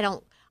 Mm-hmm. I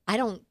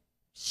don't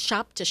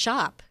shop to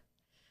shop.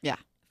 Yeah.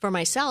 For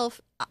myself,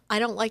 I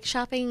don't like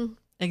shopping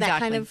that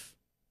kind of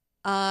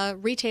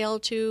retail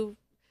to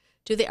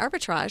do the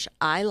arbitrage.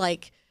 I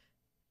like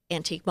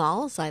antique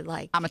malls. I'm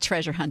a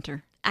treasure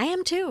hunter. I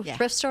am too. Yeah.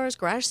 Thrift stores,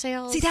 garage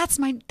sales. See, that's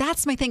my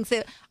thing.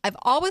 So I've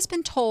always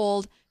been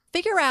told,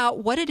 figure out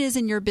what it is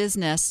in your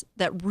business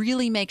that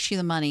really makes you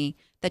the money,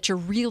 that you're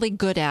really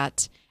good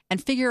at,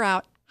 and figure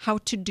out how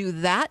to do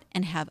that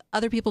and have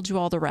other people do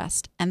all the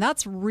rest. And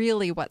that's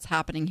really what's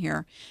happening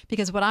here,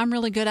 because what I'm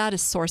really good at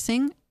is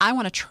sourcing. I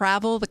want to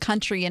travel the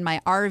country in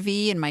my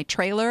RV and my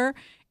trailer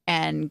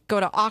and go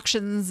to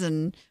auctions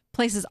and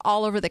places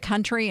all over the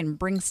country and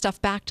bring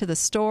stuff back to the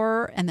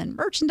store and then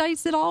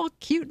merchandise it all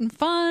cute and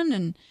fun.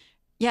 And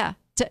yeah,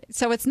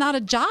 so it's not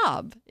a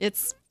job.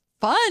 It's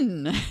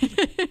fun.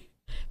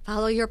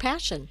 Follow your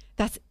passion.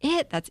 That's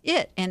it.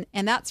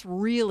 And that's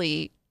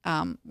really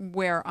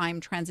where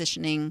I'm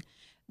transitioning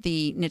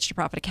the Niche to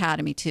Profit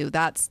Academy to.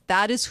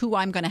 That is who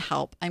I'm going to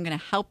help. I'm going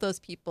to help those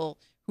people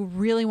who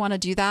really want to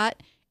do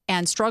that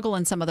and struggle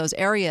in some of those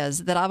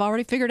areas that I've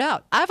already figured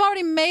out. I've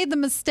already made the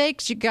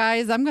mistakes, you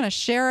guys. I'm going to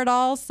share it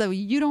all so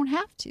you don't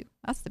have to.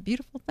 That's the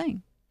beautiful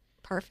thing.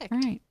 Perfect. All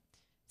right.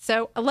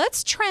 So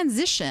let's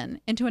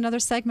transition into another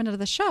segment of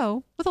the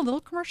show with a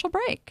little commercial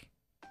break.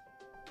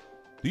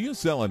 Do you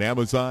sell on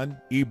Amazon,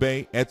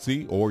 eBay,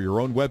 Etsy, or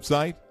your own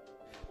website?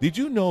 Did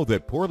you know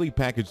that poorly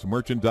packaged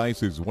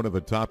merchandise is one of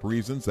the top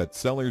reasons that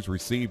sellers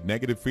receive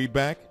negative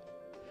feedback?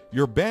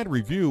 Your bad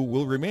review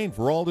will remain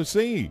for all to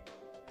see.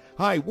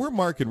 Hi, we're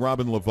Mark and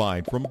Robin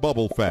Levine from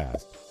Bubble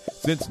Fast.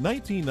 Since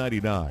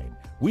 1999,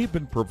 we've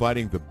been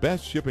providing the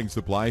best shipping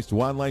supplies to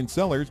online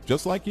sellers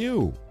just like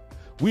you.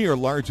 We are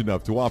large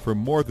enough to offer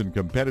more than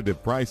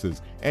competitive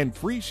prices and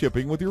free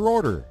shipping with your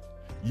order.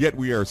 Yet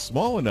we are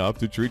small enough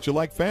to treat you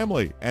like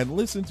family and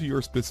listen to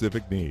your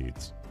specific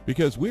needs.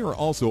 Because we are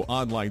also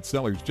online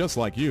sellers just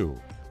like you,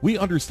 we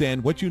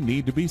understand what you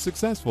need to be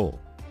successful.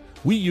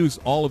 We use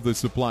all of the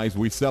supplies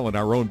we sell in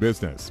our own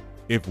business.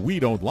 If we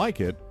don't like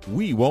it,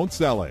 we won't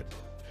sell it.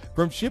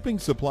 From shipping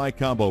supply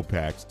combo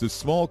packs to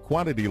small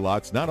quantity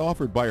lots not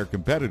offered by our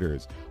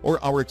competitors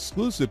or our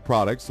exclusive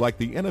products like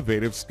the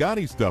innovative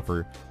Scotty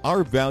Stuffer,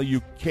 our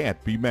value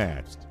can't be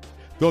matched.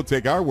 Don't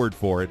take our word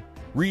for it.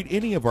 Read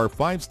any of our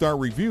 5-star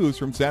reviews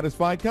from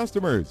satisfied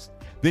customers.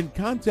 Then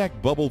contact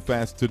Bubble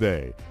Fast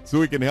today so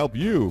we can help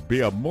you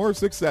be a more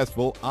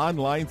successful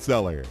online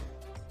seller.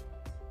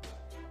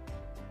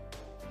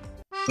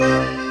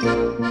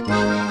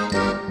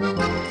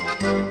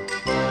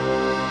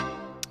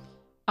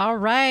 All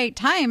right,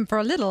 time for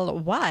a little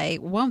Why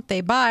Won't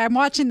They Buy? I'm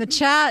watching the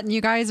chat and you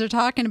guys are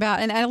talking about,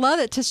 and I love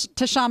that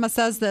Tashama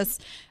says this.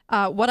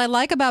 What I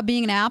like about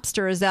being an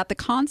appster is that the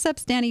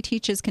concepts Danny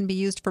teaches can be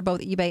used for both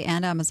eBay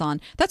and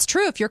Amazon. That's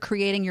true if you're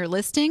creating your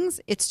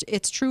listings.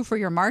 It's true for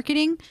your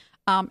marketing.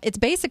 It's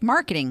basic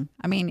marketing.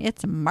 I mean,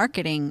 it's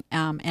marketing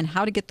and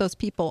how to get those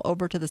people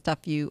over to the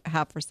stuff you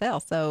have for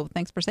sale. So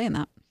thanks for saying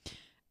that.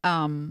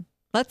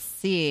 Let's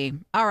see.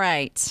 All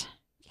right.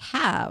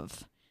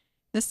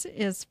 This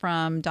is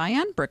from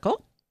Diane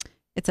Brickle.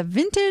 It's a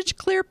vintage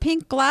clear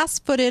pink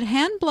glass-footed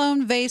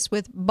hand-blown vase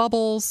with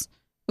bubbles.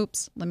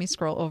 Oops, let me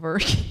scroll over.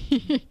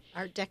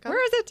 Art Deco?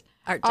 Where is it?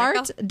 Art Deco?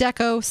 Art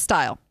Deco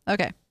style.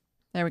 Okay,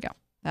 there we go.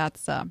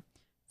 That's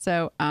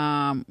so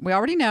we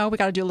already know we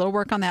got to do a little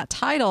work on that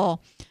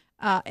title.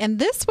 And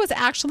this was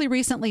actually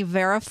recently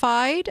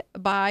verified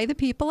by the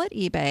people at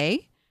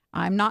eBay.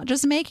 I'm not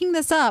just making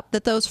this up,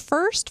 that those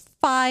first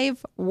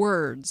 5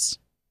 words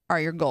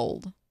are your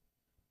gold.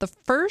 The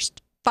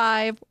first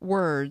 5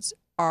 words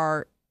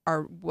are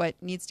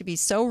what needs to be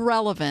so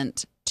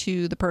relevant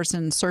to the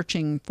person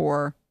searching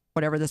for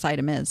whatever this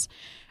item is.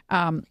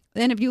 And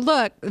if you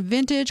look,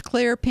 vintage,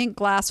 clear, pink,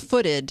 glass,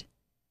 footed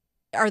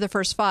are the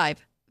first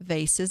 5.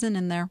 Vase isn't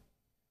in there.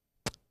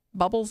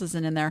 Bubbles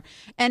isn't in there.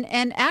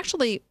 And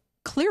actually,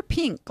 clear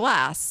pink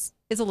glass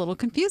is a little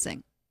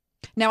confusing.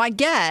 Now, I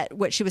get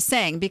what she was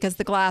saying because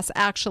the glass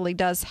actually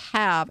does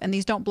have, and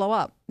these don't blow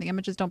up. The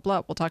images don't blow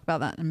up. We'll talk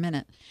about that in a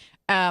minute.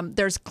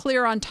 There's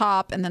clear on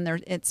top, and then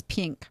it's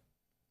pink.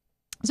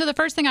 So the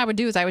first thing I would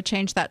do is I would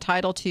change that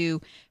title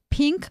to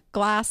Pink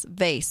Glass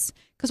Vase.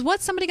 Because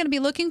what's somebody going to be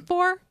looking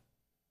for?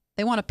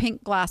 They want a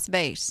pink glass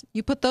vase.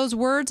 You put those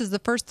words as the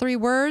first 3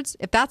 words.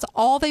 If that's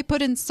all they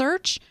put in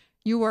search,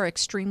 you are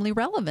extremely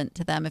relevant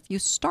to them if you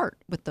start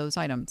with those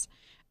items.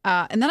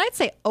 And then I'd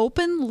say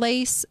open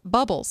lace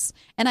bubbles.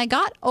 And I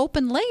got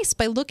open lace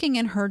by looking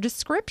in her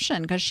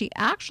description because she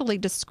actually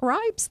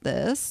describes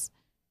this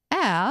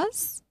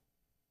as...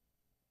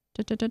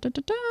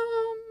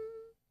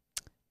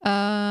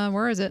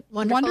 where is it?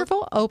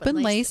 Wonderful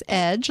open lace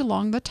edge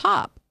along the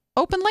top.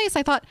 Open lace,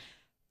 I thought,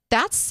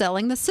 that's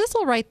selling the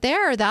sizzle right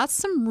there. That's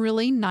some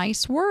really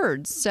nice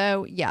words.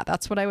 So, yeah,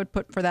 that's what I would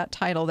put for that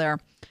title there.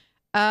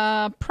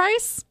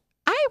 Price,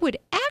 I would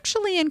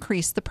actually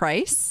increase the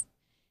price.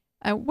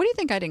 What do you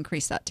think I'd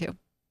increase that to?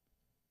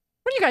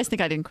 What do you guys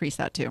think I'd increase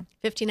that to?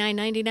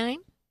 $59.99?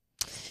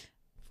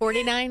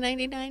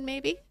 $49.99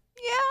 maybe?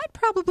 Yeah, I'd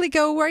probably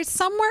go right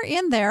somewhere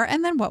in there.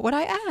 And then what would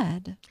I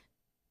add?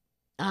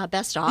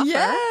 Best offer?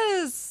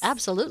 Yes.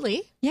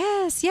 Absolutely.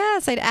 Yes.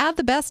 I'd add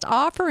the best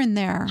offer in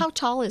there. How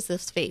tall is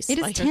this vase? It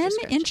is 10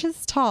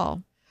 inches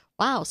tall.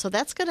 Wow. So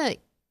that's going to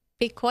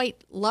be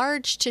quite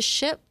large to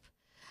ship.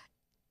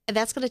 And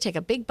that's going to take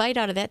a big bite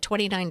out of that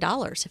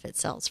 $29 if it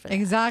sells for that.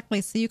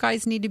 Exactly. So you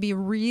guys need to be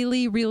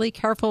really, really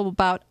careful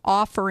about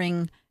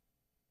offering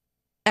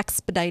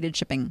expedited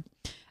shipping.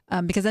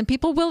 Because then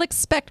people will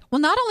expect,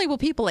 well, not only will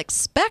people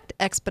expect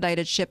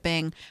expedited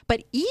shipping,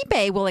 but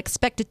eBay will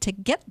expect it to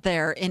get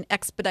there in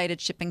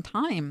expedited shipping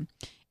time.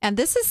 And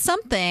this is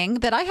something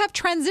that I have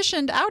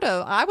transitioned out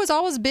of. I was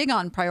always big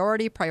on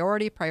priority. You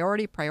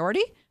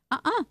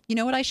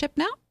know what I ship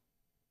now?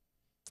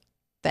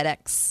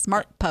 FedEx,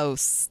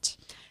 SmartPost.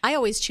 I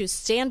always choose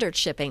standard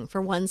shipping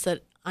for ones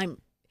that I'm,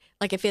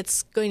 like if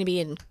it's going to be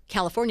in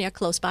California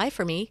close by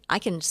for me, I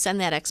can send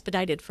that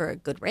expedited for a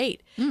good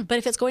rate. But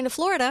if it's going to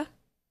Florida,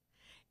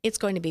 it's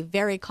going to be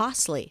very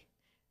costly.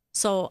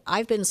 So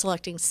I've been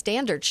selecting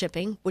standard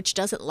shipping, which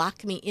doesn't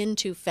lock me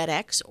into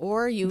FedEx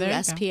or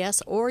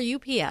USPS or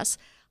UPS.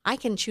 I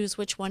can choose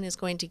which one is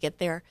going to get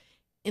there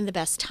in the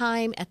best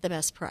time at the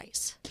best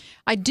price.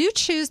 I do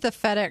choose the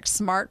FedEx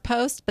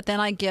SmartPost, but then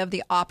I give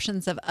the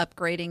options of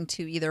upgrading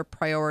to either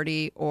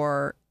priority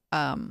or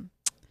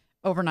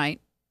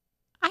overnight.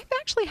 I've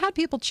actually had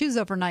people choose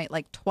overnight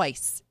like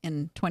twice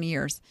in 20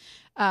 years.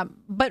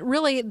 But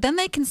really, then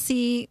they can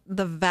see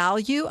the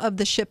value of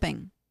the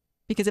shipping.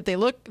 Because if they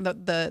look,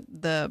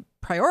 the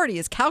priority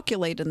is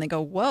calculated and they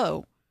go,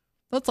 whoa,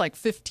 that's like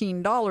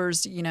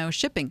 $15,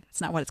 shipping.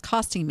 It's not what it's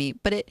costing me.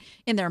 But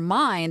in their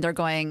mind, they're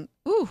going,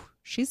 ooh,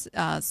 she's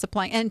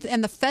supplying. And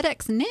the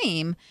FedEx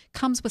name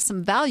comes with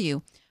some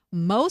value.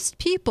 Most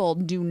people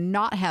do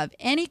not have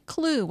any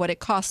clue what it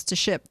costs to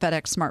ship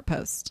FedEx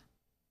SmartPost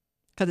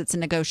because it's a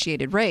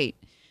negotiated rate.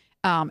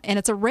 And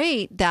it's a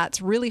rate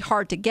that's really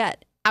hard to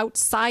get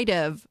outside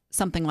of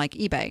something like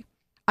eBay.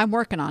 I'm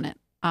working on it.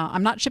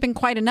 I'm not shipping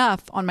quite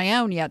enough on my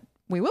own yet.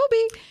 We will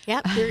be.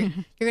 Yep. You're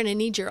going to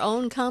need your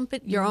own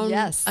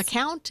Yes.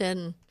 account,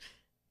 and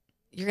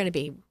you're going to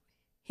be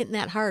hitting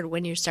that hard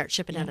when you start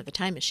shipping out of the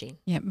time machine.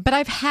 Yeah, but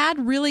I've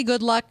had really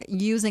good luck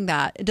using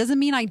that. It doesn't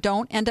mean I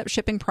don't end up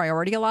shipping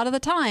priority a lot of the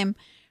time,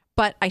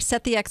 but I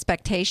set the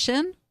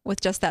expectation with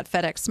just that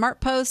FedEx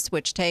SmartPost,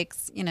 which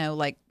takes,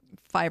 like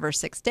 5 or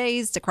 6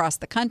 days to cross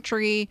the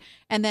country,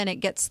 and then it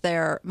gets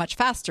there much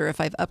faster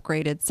if I've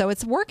upgraded. So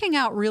it's working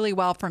out really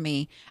well for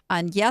me.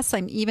 And yes,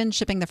 I'm even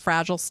shipping the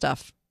fragile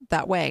stuff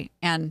that way.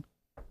 And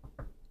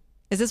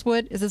is this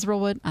wood? Is this real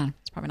wood?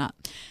 It's probably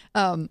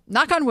not.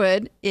 Knock on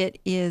wood, it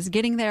is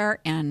getting there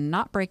and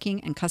not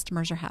breaking, and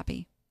customers are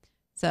happy.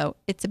 So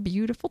it's a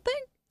beautiful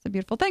thing. It's a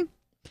beautiful thing.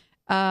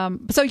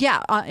 So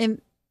yeah,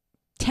 in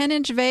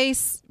 10-inch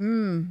vase,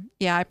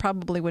 I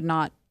probably would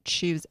not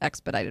choose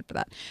expedited for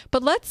that.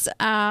 But let's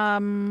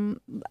and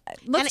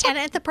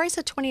at the price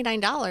of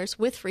 $29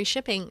 with free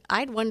shipping,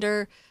 I'd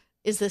wonder,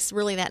 is this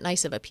really that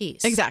nice of a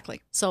piece?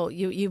 Exactly. So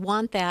you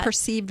want that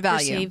perceived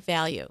value. Perceived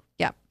value.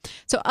 Yeah.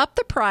 So up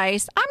the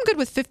price. I'm good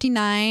with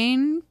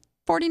 $59,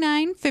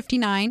 $49,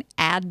 $59.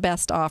 Add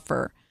best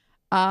offer.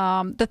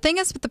 The thing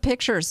is with the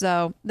pictures,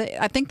 though,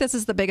 I think this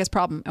is the biggest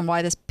problem and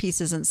why this piece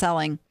isn't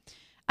selling.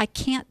 I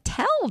can't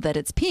tell that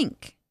it's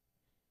pink.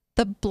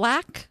 The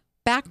black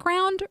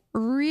background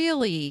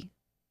really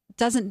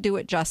doesn't do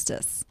it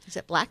justice. Is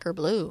it black or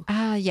blue?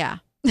 Yeah.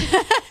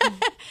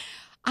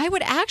 I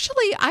would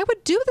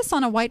do this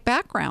on a white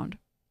background.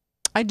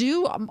 I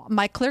do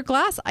my clear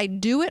glass. I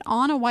do it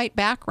on a white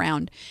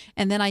background,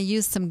 and then I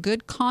use some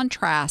good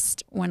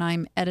contrast when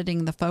I'm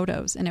editing the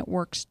photos, and it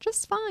works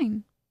just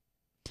fine.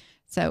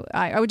 So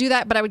I would do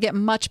that, but I would get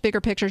much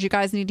bigger pictures. You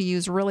guys need to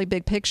use really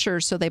big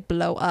pictures so they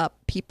blow up.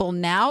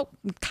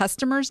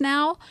 Customers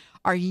now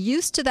are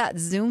used to that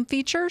zoom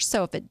feature.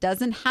 So if it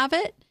doesn't have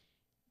it,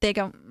 they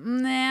go,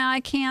 nah, I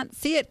can't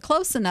see it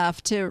close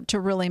enough to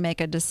really make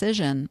a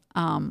decision.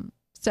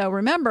 So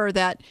remember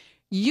that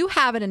you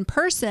have it in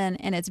person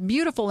and it's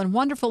beautiful and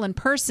wonderful in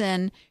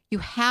person. You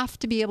have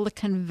to be able to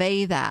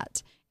convey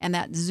that. And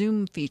that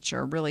zoom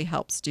feature really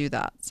helps do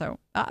that. So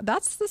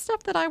that's the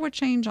stuff that I would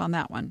change on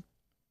that one.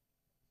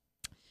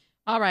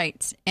 All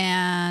right.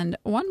 And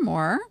one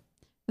more.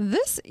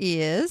 This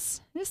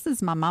is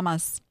my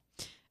mama's.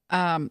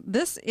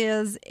 This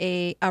is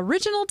a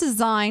original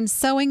design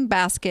sewing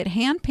basket,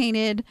 hand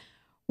painted,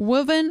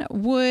 woven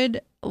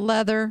wood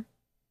leather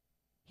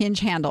hinge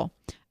handle.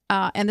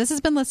 And this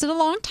has been listed a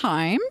long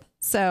time.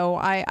 So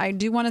I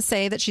do want to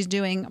say that she's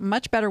doing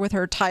much better with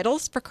her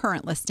titles for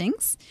current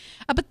listings.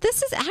 But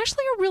this is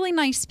actually a really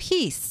nice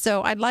piece.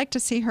 So I'd like to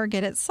see her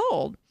get it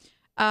sold.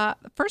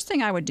 First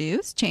thing I would do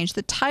is change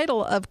the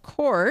title, of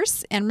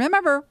course. And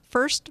remember,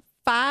 first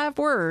 5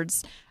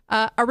 words.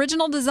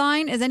 Original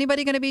design. Is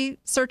anybody going to be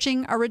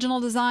searching original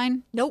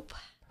design? Nope.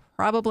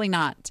 Probably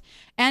not.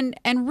 And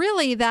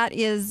really, that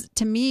is,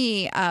 to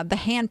me, the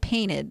hand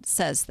painted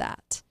says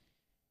that.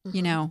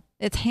 Mm-hmm.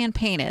 It's hand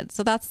painted.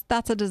 So that's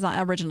a design,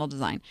 original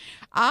design.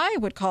 I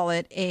would call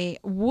it a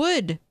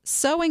wood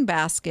sewing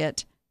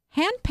basket,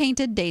 hand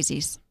painted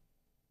daisies.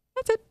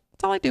 That's it.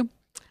 That's all I do.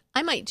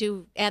 I might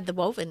add the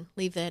woven,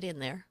 leave that in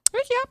there.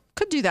 Yeah,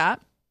 could do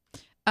that.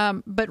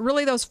 But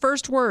really those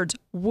first words,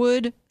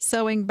 wood,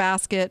 sewing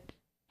basket,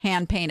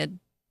 hand painted.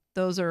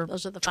 Those are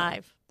the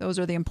 5. Those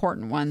are the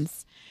important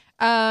ones.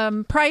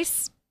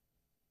 Price.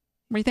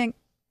 What do you think?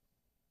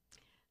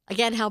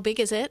 Again, how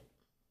big is it?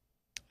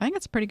 I think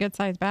it's a pretty good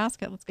sized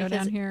basket. Let's go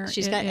down here.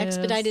 She's got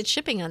expedited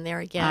shipping on there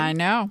again. I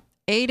know.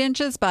 8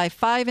 inches by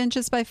 5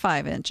 inches by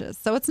 5 inches.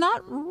 So it's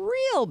not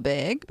real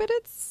big, but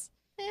it's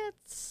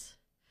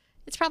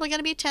probably going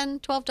to be $10,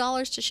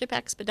 $12 to ship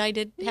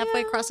expedited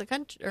halfway across the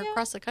country or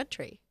across the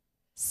country.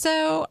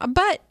 So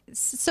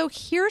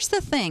here's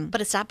the thing.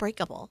 But it's not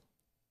breakable.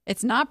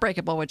 It's not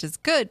breakable, which is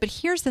good.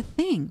 But here's the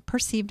thing.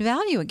 Perceived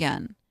value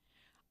again.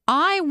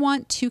 I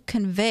want to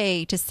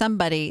convey to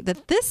somebody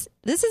that this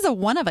is a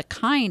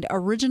one-of-a-kind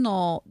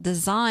original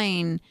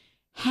design,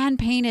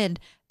 hand-painted,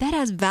 that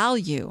has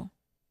value.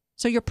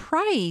 So your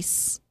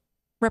price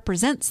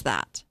represents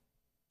that.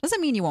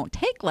 Doesn't mean you won't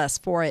take less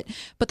for it,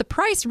 but the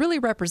price really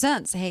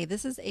represents, hey,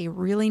 this is a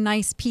really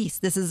nice piece.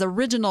 This is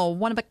original,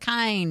 one of a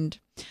kind.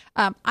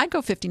 I'd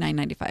go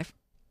 $59.95.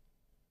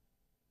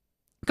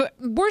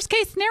 Worst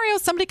case scenario,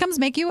 somebody comes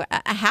make you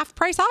a half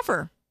price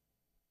offer.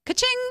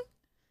 Ka-ching!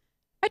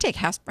 I take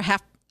half.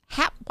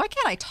 Why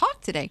can't I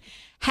talk today?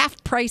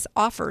 Half price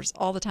offers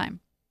all the time.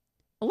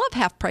 I love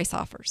half price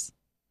offers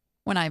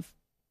when I've,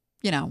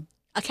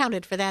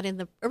 accounted for that in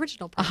the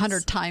original price.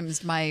 100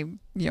 times my,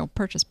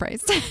 purchase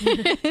price.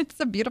 It's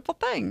a beautiful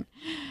thing.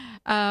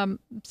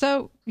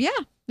 So yeah,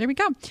 there we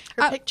go.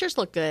 Her pictures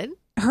look good.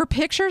 Her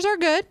pictures are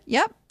good.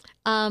 Yep.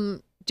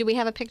 Do we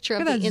have a picture of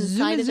Look at the that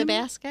inside of the zoom.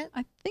 basket?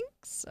 I think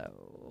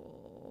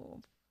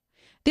so.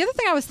 The other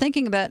thing I was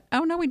thinking that,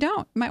 oh, no, we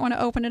don't. You might want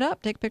to open it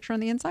up, take a picture on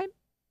the inside.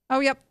 Oh,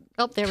 yep.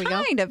 Oh, there we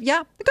go. Kind of.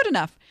 Yeah, good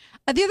enough.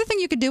 The other thing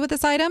you could do with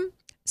this item,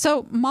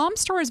 so Mom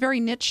Store is very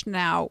niche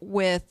now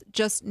with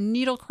just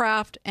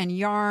needlecraft and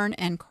yarn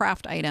and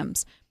craft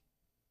items.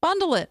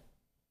 Bundle it.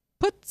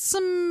 Put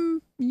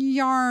some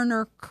yarn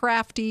or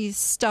crafty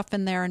stuff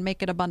in there and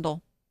make it a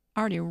bundle.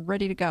 Already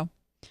ready to go.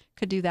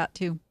 Could do that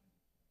too.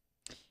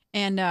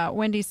 And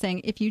Wendy's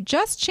saying, if you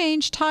just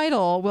change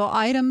title, will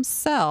items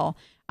sell?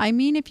 I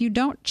mean, if you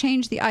don't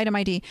change the item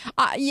ID.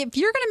 If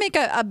you're going to make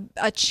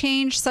a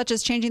change, such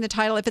as changing the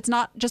title, if it's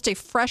not just a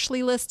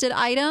freshly listed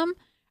item,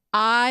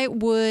 I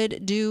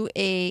would do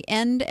a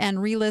end and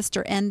relist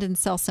or end and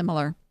sell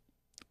similar.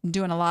 I'm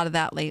doing a lot of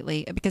that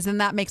lately because then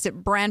that makes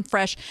it brand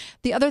fresh.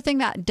 The other thing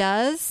that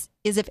does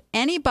is if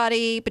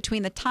anybody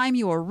between the time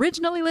you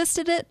originally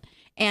listed it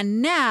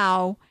and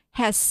now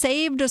has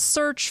saved a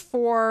search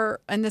for,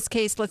 in this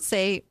case, let's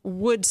say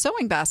wood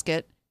sewing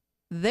basket,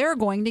 they're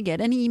going to get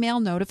an email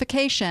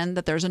notification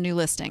that there's a new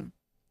listing,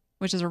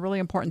 which is a really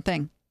important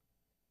thing.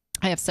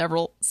 I have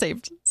several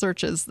saved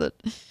searches that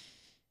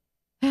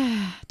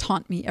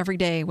taunt me every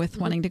day with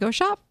wanting to go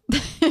shop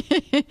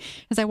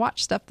as I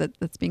watch stuff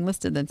that's being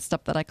listed and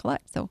stuff that I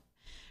collect. So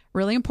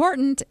really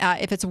important.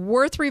 If it's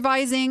worth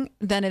revising,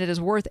 then it is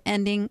worth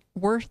ending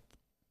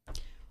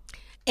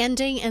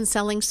and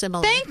selling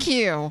similar. Thank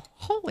you.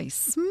 Holy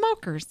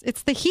smokers.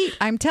 It's the heat.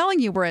 I'm telling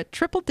you, we're at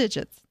triple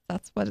digits.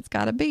 That's what it's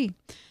got to be.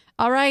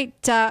 All right.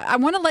 I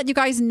want to let you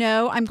guys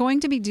know I'm going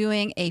to be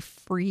doing a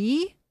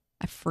free,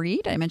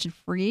 did I mention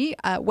free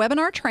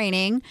webinar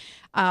training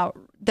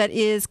that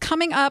is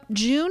coming up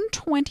June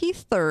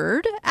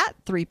 23rd at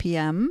 3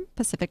 p.m.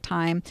 Pacific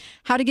time.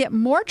 How to get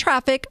more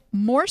traffic,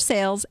 more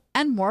sales,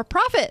 and more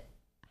profit.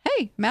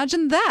 Hey,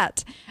 imagine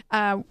that.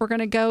 We're going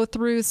to go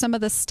through some of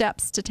the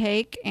steps to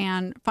take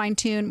and fine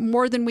tune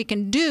more than we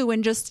can do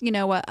in just,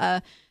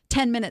 a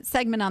 10-minute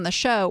segment on the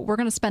show. We're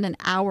going to spend an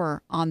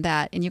hour on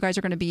that, and you guys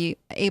are going to be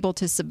able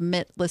to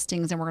submit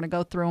listings, and we're going to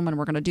go through them, and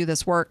we're going to do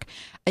this work.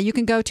 You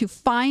can go to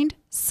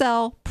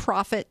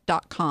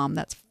findsellprofit.com.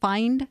 That's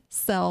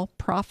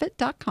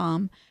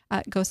findsellprofit.com.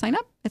 Go sign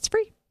up. It's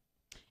free.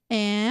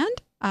 And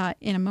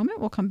in a moment,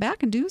 we'll come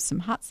back and do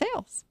some hot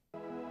sales.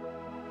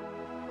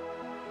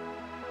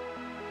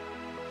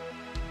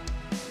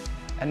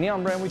 At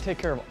Neon Brand, we take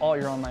care of all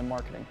your online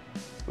marketing.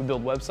 We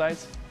build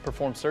websites,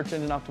 perform search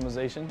engine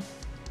optimization,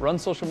 run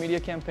social media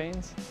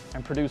campaigns,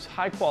 and produce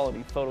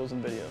high-quality photos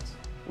and videos.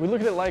 We look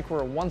at it like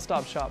we're a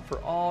one-stop shop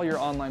for all your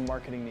online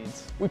marketing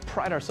needs. We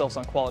pride ourselves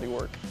on quality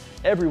work.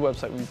 Every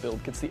website we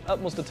build gets the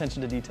utmost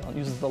attention to detail and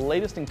uses the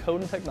latest in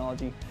code and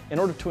technology in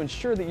order to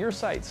ensure that your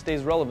site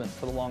stays relevant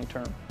for the long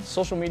term.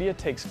 Social media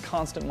takes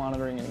constant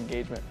monitoring and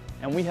engagement,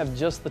 and we have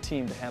just the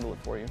team to handle it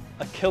for you.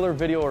 A killer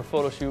video or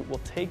photo shoot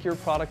will take your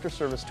product or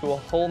service to a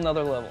whole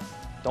nother level.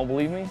 Don't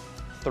believe me?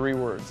 3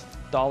 words,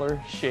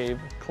 Dollar Shave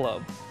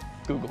Club.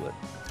 Google it.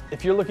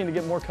 If you're looking to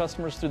get more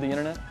customers through the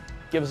internet,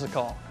 give us a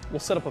call.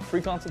 We'll set up a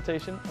free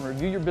consultation and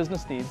review your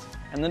business needs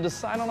and then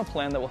decide on a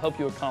plan that will help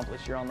you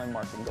accomplish your online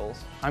marketing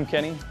goals. I'm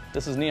Kenny,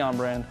 this is Neon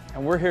Brand,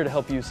 and we're here to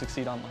help you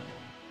succeed online.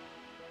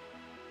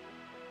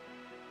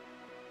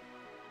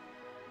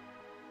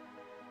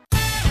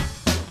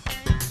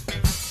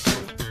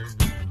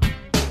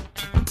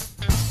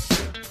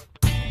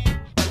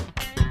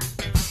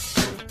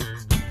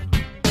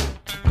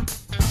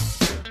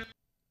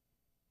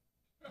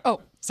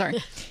 Oh,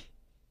 sorry.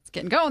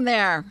 Getting going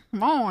there.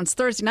 Come on, it's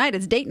Thursday night.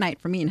 It's date night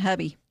for me and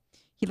hubby.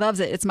 He loves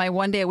it. It's my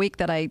one day a week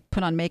that I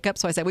put on makeup.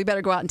 So I said, we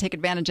better go out and take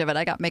advantage of it.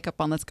 I got makeup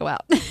on. Let's go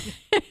out.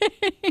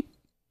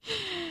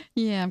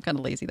 Yeah, I'm kind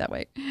of lazy that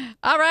way.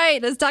 All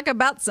right, let's talk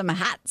about some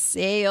hot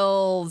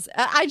sales.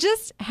 I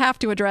just have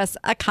to address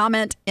a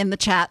comment in the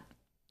chat.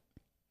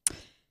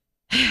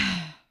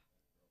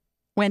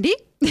 Wendy?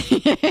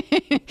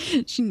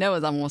 She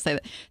knows I'm going to say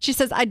that. She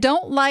says, I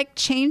don't like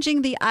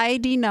changing the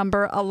ID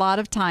number a lot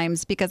of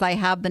times because I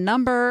have the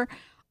number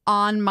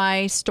on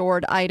my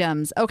stored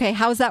items. Okay,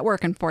 how's that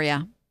working for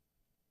you?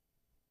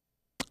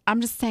 I'm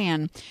just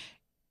saying,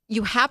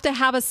 you have to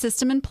have a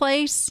system in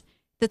place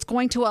that's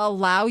going to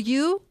allow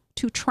you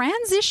to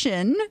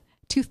transition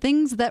to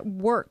things that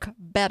work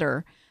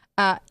better.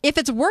 If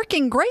it's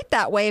working great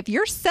that way, if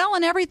you're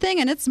selling everything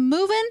and it's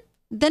moving,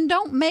 then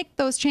don't make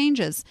those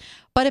changes.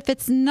 But if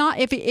it's not,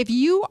 if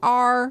you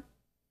are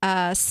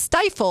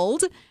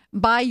stifled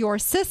by your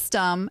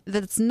system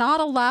that's not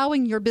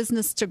allowing your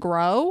business to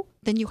grow,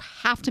 then you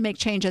have to make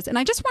changes. And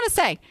I just want to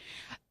say,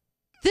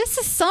 this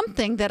is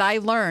something that I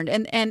learned,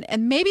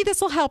 and maybe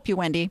this will help you,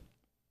 Wendy.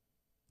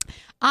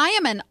 I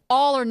am an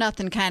all or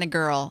nothing kind of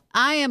girl.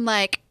 I am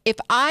like, if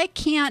I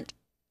can't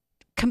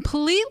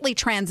completely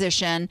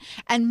transition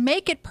and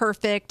make it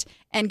perfect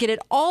and get it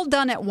all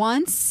done at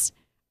once,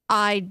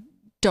 I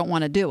don't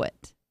want to do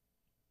it.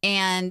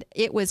 And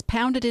it was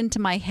pounded into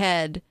my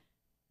head.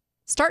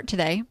 Start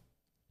today.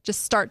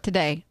 Just start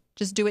today.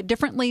 Just do it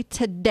differently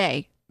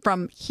today.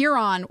 From here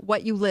on,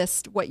 what you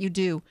list, what you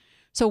do.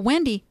 So,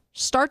 Wendy,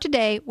 start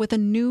today with a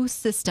new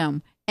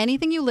system.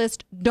 Anything you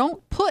list,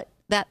 don't put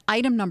that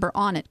item number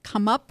on it.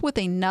 Come up with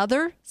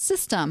another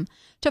system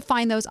to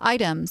find those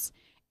items.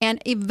 And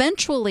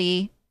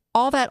eventually,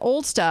 all that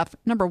old stuff,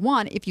 number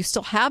one, if you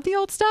still have the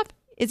old stuff,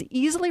 is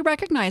easily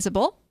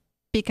recognizable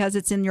because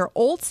it's in your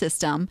old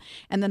system.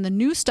 And then the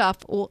new stuff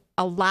will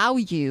allow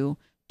you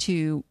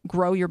to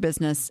grow your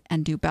business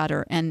and do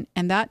better. And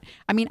that,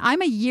 I mean,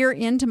 I'm a year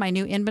into my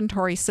new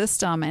inventory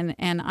system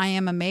and I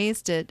am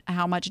amazed at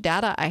how much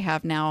data I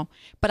have now,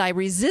 but I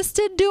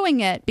resisted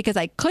doing it because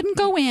I couldn't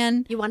go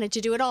in. You wanted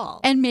to do it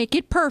all. And make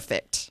it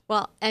perfect.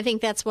 Well, I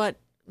think that's what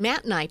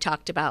Matt and I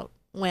talked about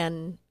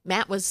when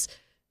Matt was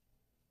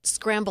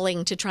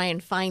scrambling to try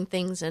and find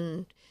things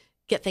and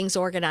get things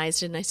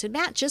organized. And I said,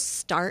 Matt, just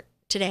start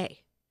today.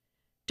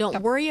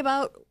 Don't worry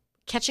about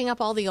catching up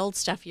all the old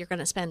stuff. You're going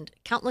to spend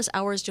countless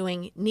hours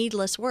doing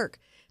needless work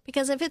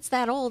because if it's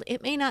that old,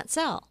 it may not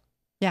sell.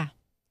 Yeah.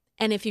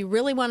 And if you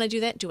really want to do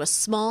that, do a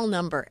small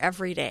number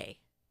every day.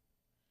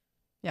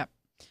 Yep.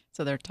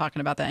 So they're talking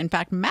about that. In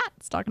fact,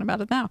 Matt's talking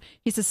about it now.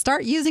 He says,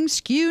 start using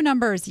SKU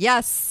numbers.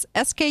 Yes.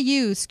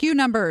 SKU, SKU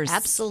numbers.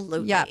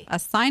 Absolutely. Yeah.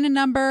 Assign a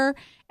number.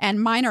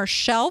 And mine are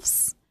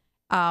shelves.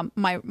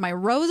 My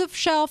rows of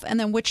shelf and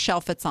then which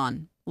shelf it's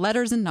on.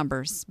 Letters and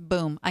numbers.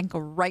 Boom. I can go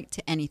right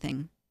to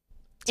anything.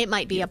 It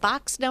might be a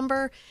box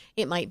number.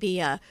 It might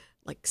be a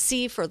like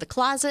C for the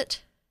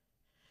closet.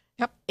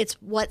 Yep. It's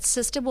what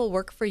system will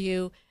work for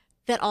you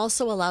that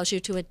also allows you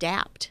to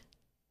adapt.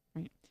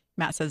 Right.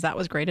 Matt says that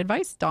was great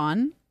advice,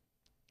 Dawn.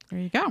 There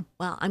you go.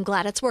 Well, I'm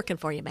glad it's working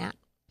for you, Matt.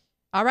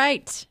 All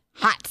right.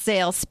 Hot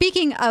sale.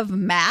 Speaking of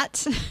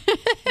Matt,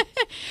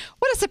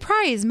 what a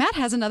surprise. Matt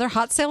has another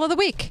hot sale of the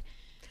week.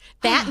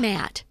 That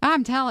Matt.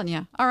 I'm telling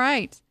you. All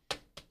right.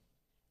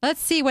 Let's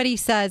see what he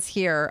says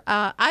here.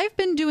 I've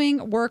been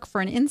doing work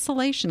for an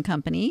insulation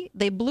company.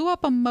 They blew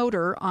up a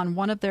motor on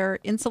one of their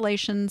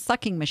insulation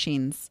sucking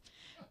machines.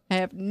 I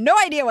have no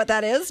idea what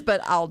that is,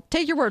 but I'll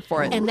take your word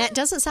for it. And that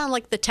doesn't sound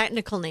like the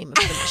technical name of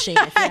the machine,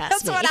 if you ask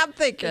That's me. what I'm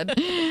thinking.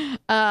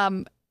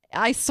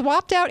 I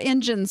swapped out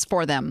engines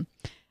for them.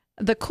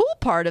 The cool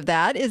part of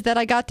that is that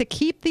I got to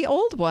keep the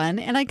old one,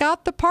 and I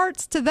got the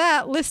parts to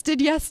that listed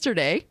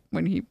yesterday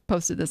when he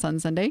posted this on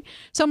Sunday.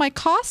 So my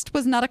cost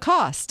was not a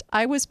cost.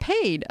 I was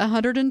paid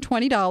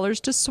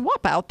 $120 to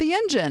swap out the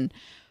engine.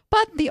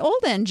 But the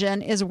old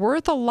engine is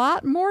worth a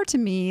lot more to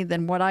me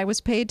than what I was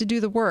paid to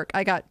do the work.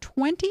 I got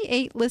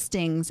 28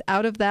 listings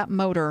out of that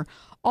motor,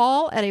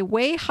 all at a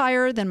way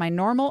higher than my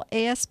normal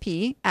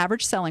ASP,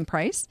 average selling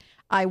price.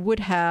 I would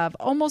have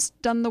almost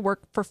done the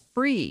work for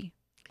free.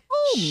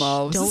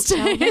 Almost. Don't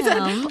tell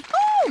them.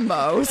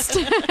 Almost.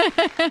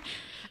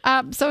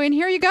 And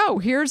here you go.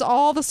 Here's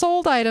all the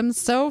sold items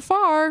so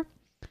far.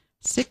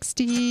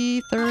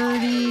 60,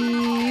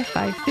 30,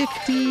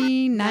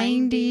 550,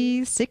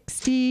 90,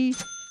 60.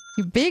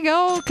 You big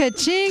old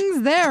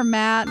ka-chings there,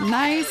 Matt.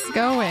 Nice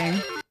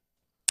going.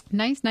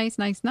 Nice.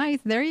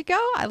 There you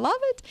go. I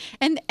love it.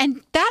 And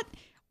that,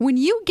 when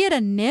you get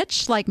a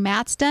niche like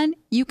Matt's done,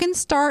 you can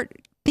start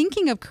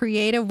thinking of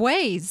creative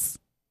ways.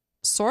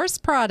 Source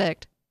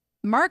product.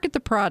 Market the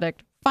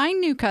product,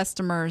 find new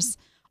customers,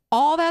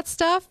 all that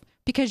stuff,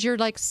 because you're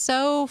like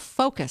so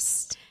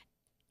focused.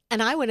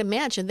 And I would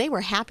imagine they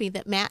were happy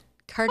that Matt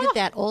carted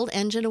that old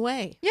engine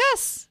away.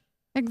 Yes,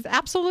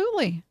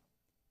 absolutely.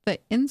 The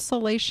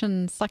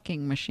insulation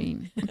sucking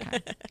machine. Okay. I'm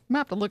going to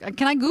have to look.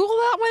 Can I Google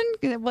that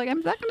one? Like,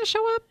 is that going to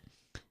show up?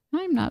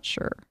 I'm not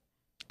sure.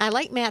 I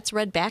like Matt's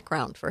red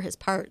background for his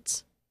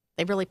parts.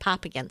 They really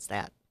pop against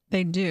that.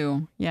 They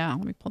do. Yeah.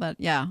 Let me pull that.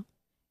 Yeah.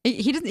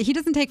 He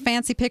doesn't take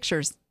fancy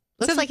pictures.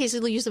 Looks like he's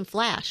using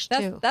flash,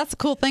 too. That's the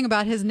cool thing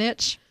about his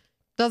niche.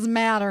 Doesn't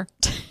matter.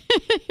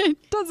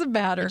 Doesn't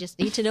matter. You just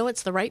need to know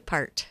it's the right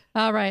part.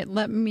 All right.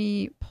 Let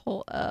me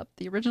pull up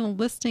the original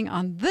listing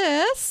on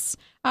this.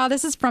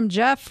 This is from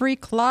Jeffrey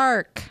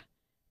Clark.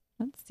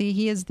 Let's see.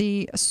 He is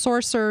the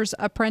Sorcerer's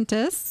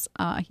Apprentice.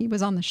 He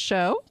was on the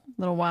show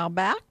a little while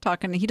back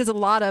talking. He does a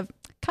lot of,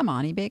 come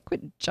on, eBay,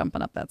 quit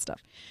jumping up that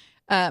stuff.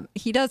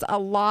 He does a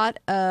lot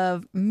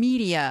of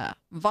media,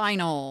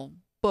 vinyl,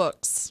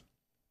 books.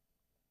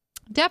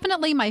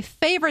 Definitely my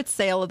favorite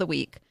sale of the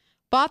week.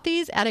 Bought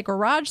these at a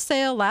garage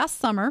sale last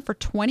summer for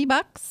 $20.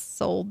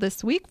 Sold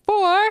this week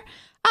for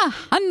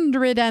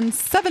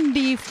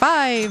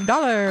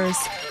 $175.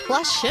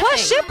 Plus shipping.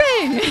 Plus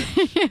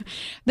shipping.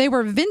 They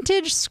were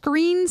Vintage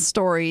Screen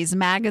Stories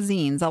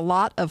magazines, a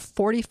lot of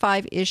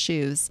 45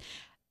 issues.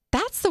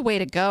 That's the way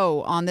to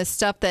go on this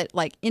stuff that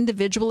like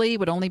individually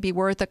would only be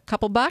worth a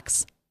couple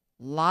bucks.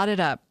 Lot it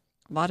up.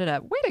 Way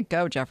to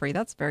go, Jeffrey.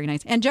 That's very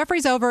nice. And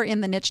Jeffrey's over in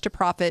the Niche to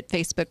Profit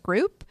Facebook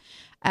group,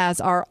 as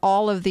are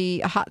all of the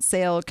hot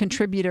sale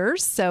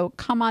contributors. So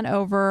come on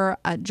over,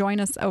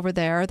 join us over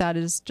there. That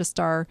is just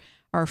our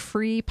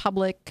free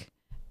public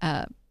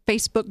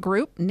Facebook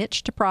group,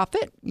 Niche to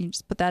Profit. You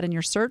just put that in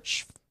your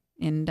search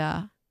and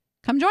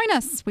come join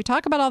us. We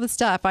talk about all this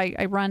stuff.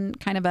 I run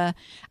kind of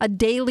a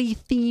daily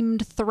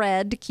themed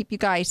thread to keep you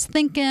guys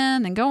thinking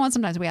and going.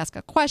 Sometimes we ask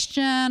a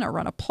question or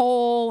run a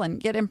poll and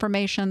get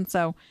information.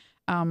 So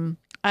I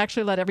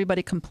actually let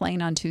everybody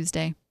complain on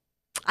Tuesday.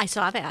 I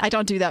saw that. I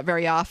don't do that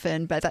very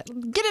often, but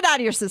get it out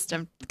of your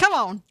system. Come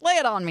on, lay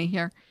it on me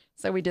here.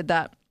 So we did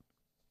that.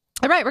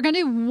 All right, we're going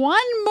to do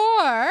one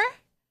more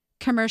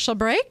commercial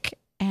break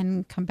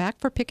and come back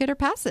for Pick It or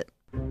Pass It.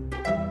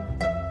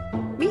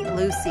 Meet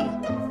Lucy.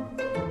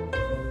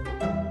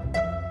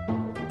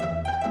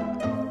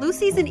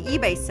 Lucy's an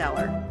eBay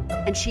seller,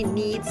 and she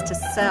needs to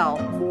sell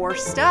more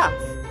stuff.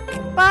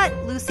 But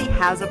Lucy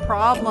has a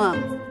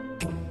problem.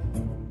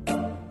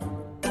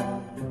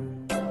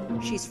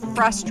 She's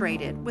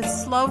frustrated with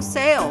slow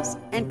sales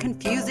and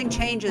confusing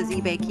changes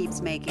eBay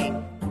keeps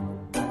making.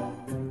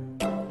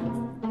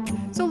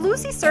 So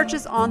Lucy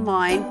searches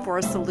online for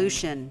a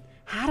solution,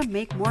 how to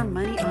make more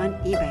money on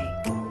eBay.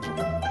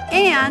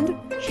 And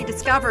she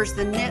discovers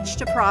the Niche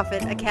to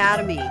Profit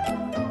Academy.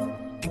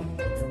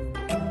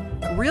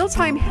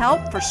 Real-time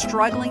help for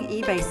struggling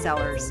eBay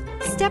sellers.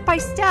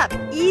 Step-by-step,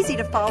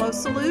 easy-to-follow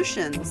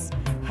solutions.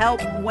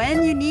 Help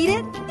when you need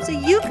it so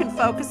you can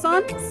focus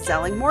on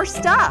selling more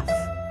stuff.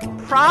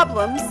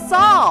 Problem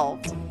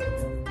solved.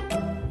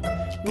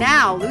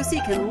 Now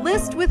Lucy can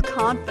list with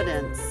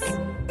confidence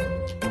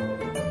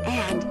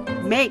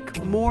and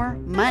make more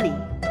money.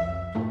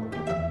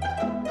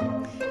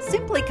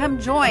 Simply come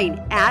join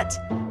at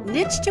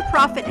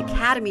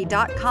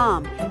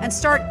niche2profitacademy.com and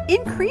start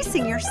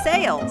increasing your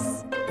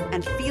sales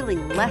and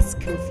feeling less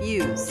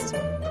confused.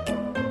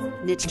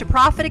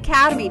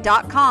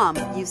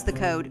 niche2profitacademy.com. Use the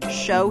code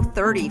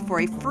SHOW30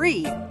 for a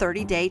free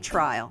 30-day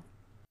trial.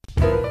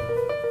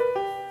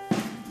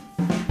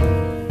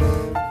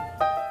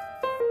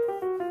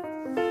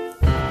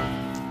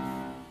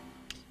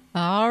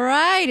 All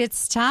right,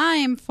 it's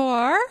time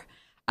for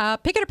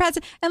Pick It or Pass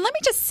It. And let me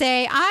just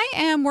say, I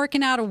am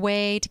working out a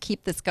way to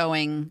keep this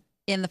going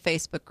in the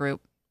Facebook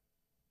group.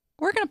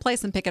 We're going to play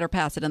some Pick It or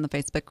Pass It in the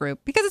Facebook group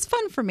because it's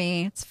fun for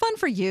me. It's fun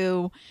for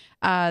you.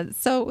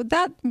 So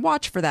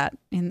watch for that.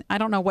 And I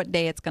don't know what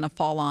day it's going to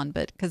fall on,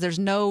 but because there's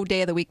no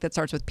day of the week that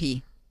starts with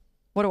P.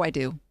 What do I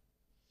do?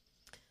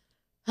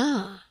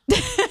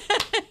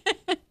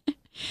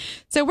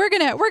 So we're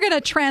gonna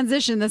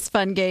transition this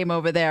fun game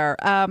over there.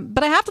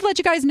 But I have to let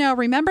you guys know.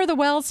 Remember the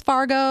Wells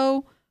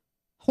Fargo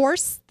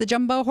horse, the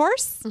jumbo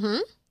horse? Mm-hmm.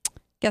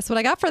 Guess what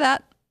I got for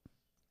that?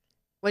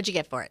 What'd you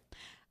get for it?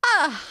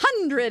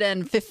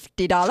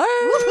 $150.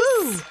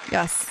 Woohoo!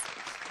 Yes.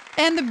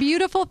 And the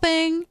beautiful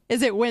thing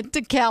is it went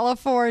to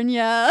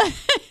California.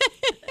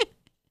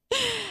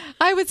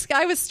 I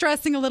was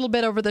stressing a little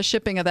bit over the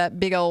shipping of that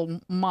big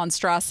old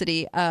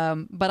monstrosity,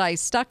 but I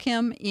stuck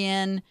him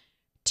in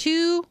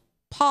 2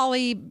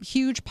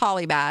 huge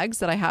poly bags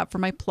that I have for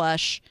my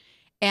plush.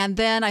 And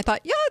then I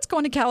thought, yeah, it's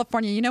going to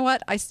California. You know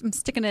what? I'm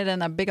sticking it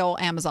in a big old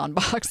Amazon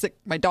box that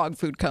my dog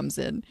food comes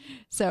in.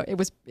 So it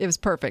was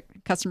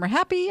perfect. Customer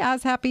happy, I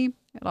was happy.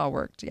 It all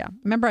worked. Yeah.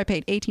 Remember, I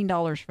paid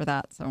 $18 for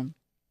that. So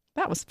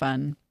that was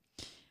fun.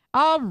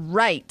 All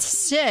right.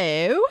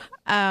 So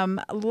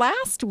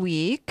last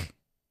week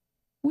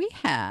we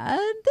had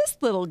this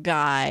little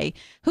guy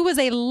who was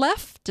a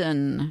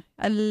Lefton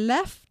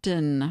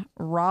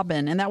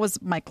robin. And that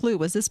was my clue,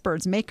 was this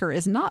bird's maker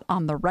is not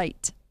on the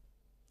right.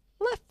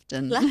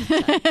 Lefton.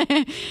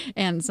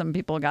 And some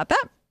people got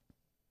that.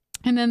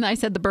 And then I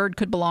said the bird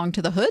could belong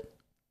to the hood.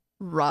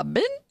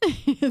 Robin.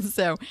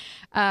 So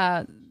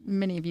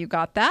many of you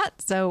got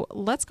that. So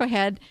let's go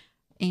ahead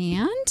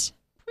and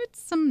put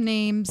some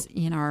names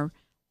in our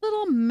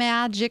little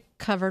magic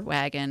covered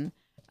wagon.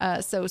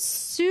 So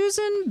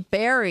Susan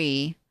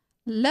Berry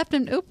left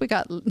him. We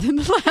got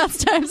the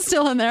last time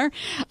still in there.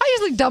 I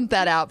usually dump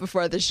that out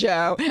before the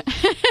show.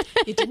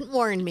 You didn't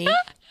warn me,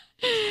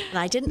 and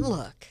I didn't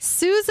look.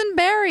 Susan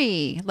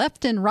Berry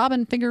left in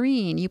Robin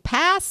figurine. You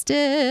passed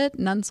it.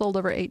 None sold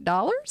over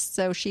 $8,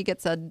 so she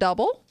gets a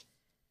double.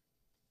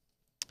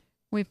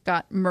 We've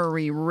got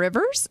Murray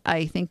Rivers.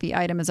 I think the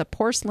item is a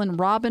porcelain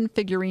Robin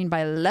figurine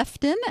by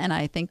Lefton, and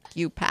I think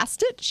you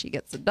passed it. She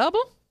gets a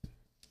double.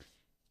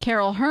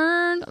 Carol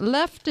Hearn,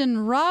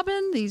 Lefton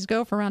Robin. These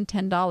go for around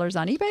 $10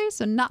 on eBay,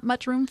 so not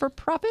much room for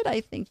profit. I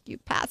think you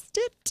passed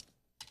it.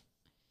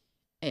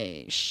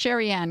 A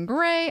Sherry Ann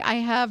Gray. I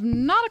have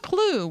not a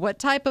clue what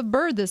type of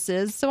bird this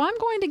is, so I'm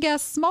going to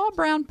guess small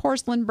brown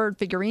porcelain bird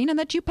figurine and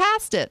that you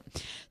passed it.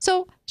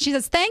 So she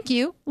says, thank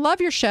you.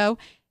 Love your show.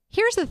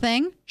 Here's the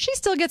thing. She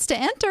still gets to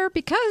enter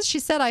because she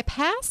said I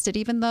passed it,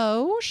 even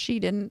though she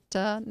didn't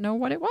know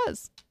what it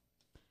was.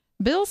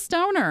 Bill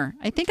Stoner.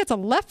 I think it's a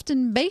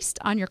Lefton based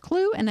on your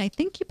clue, and I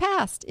think you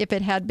passed. If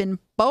it had been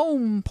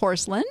Bohm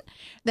porcelain,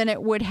 then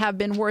it would have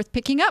been worth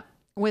picking up.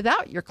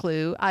 Without your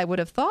clue, I would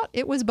have thought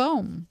it was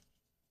Bohm.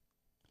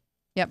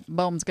 Yep,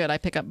 Bohm's good. I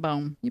pick up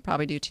Bohm. You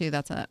probably do too.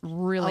 That's a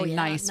really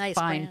nice fine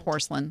brand.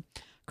 Porcelain.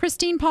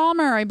 Christine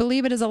Palmer, I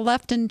believe it is a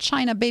Lefton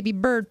China baby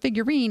bird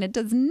figurine. It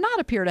does not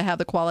appear to have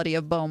the quality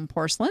of Bohm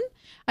porcelain.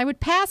 I would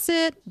pass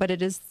it, but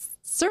it is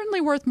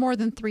certainly worth more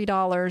than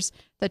 $3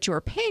 that you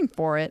are paying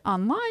for it.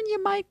 Online,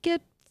 you might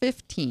get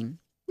 $15.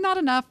 Not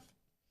enough.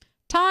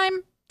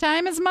 Time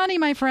is money,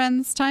 my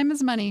friends. Time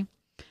is money.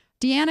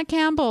 Deanna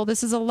Campbell,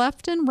 this is a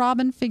Lefton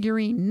Robin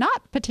figurine,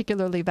 not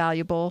particularly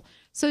valuable,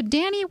 so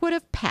Danny would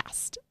have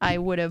passed. I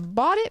would have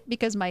bought it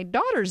because my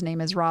daughter's name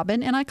is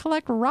Robin, and I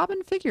collect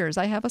Robin figures.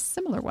 I have a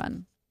similar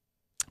one.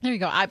 There you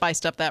go. I buy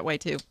stuff that way,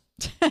 too.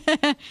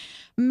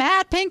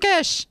 Matt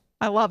Pinkish,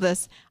 I love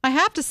this. I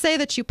have to say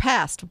that you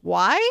passed.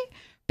 Why?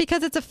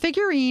 Because it's a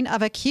figurine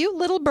of a cute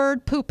little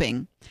bird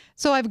pooping.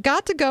 So I've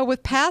got to go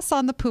with pass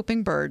on the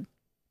pooping bird.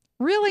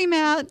 Really,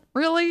 Matt?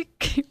 Really?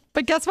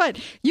 But guess what?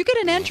 You get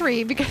an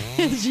entry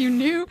because you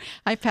knew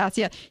I passed.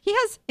 Yeah,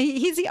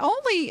 he's the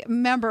only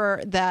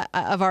member that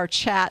of our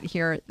chat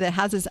here that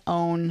has his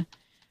own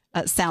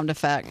sound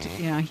effect.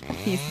 You know,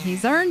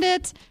 he's earned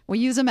it. We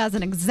use him as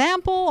an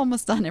example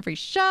almost on every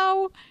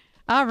show.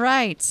 All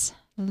right,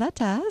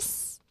 let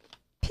us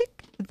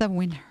pick the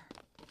winner.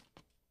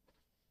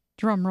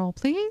 Drum roll,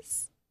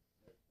 please.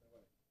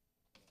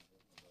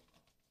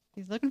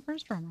 He's looking for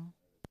his drum roll.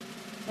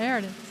 There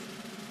it is.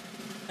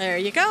 There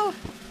you go.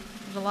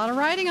 There's a lot of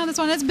writing on this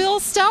one. It's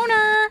Bill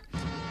Stoner.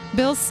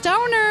 Bill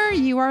Stoner,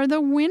 you are the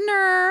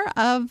winner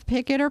of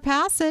Pick It or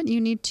Pass It. You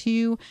need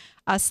to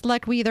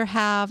select. We either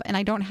have, and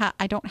I don't have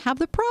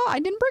the Pro. I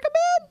didn't bring them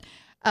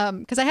in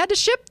because I had to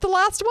ship the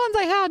last ones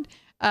I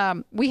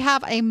had. We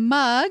have a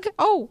mug.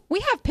 Oh,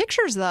 we have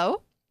pictures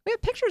though. We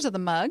have pictures of the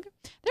mug.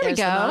 There's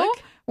we go.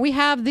 We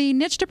have the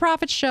Niche to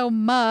Profit Show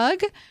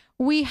mug.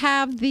 We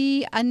have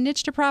the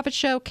Niche to Profit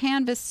Show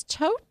canvas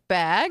tote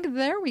bag.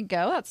 There we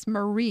go. That's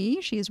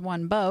Marie. She's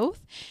won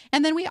both.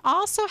 And then we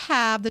also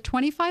have the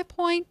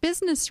 25-point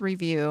business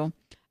review,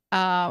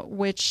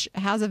 which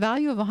has a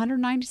value of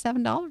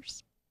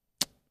 $197.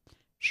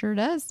 Sure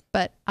does.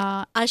 But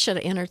I should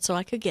have entered so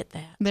I could get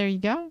that. There you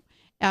go.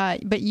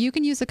 But you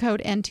can use the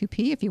code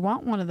N2P if you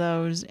want one of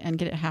those and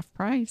get it half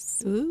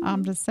price. Ooh.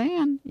 I'm just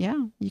saying. Yeah.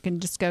 You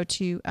can just go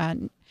to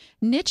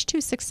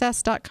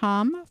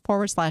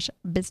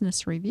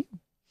niche2success.com/business review.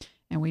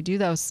 And we do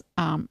those.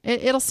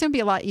 It'll soon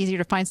be a lot easier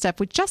to find stuff.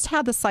 We just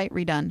had the site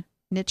redone,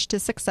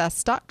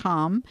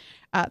 niche2success.com.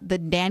 The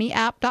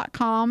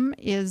DannyApp.com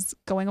is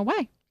going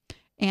away.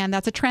 And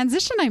that's a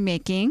transition I'm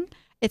making.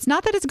 It's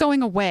not that it's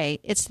going away.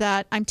 It's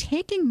that I'm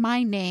taking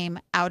my name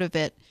out of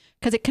it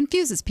because it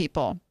confuses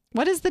people.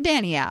 What is the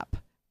Danny App?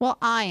 Well,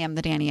 I am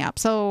the Danny App.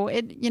 So,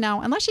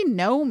 unless you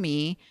know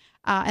me,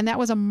 and that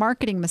was a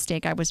marketing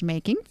mistake I was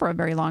making for a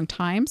very long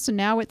time. So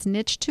now it's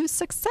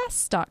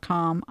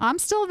niche2success.com. I'm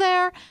still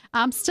there.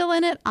 I'm still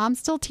in it. I'm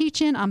still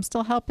teaching. I'm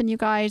still helping you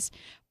guys.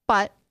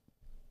 But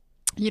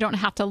you don't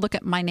have to look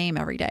at my name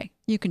every day.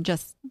 You can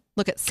just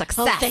look at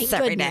success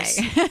every day.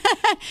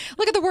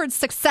 Look at the word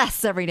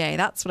success every day.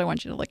 That's what I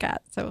want you to look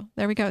at. So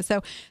there we go.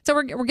 So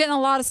we're getting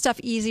a lot of stuff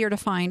easier to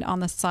find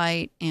on the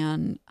site,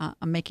 and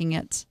I'm making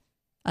it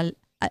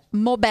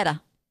more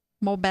better.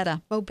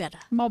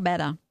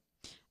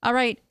 All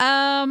right.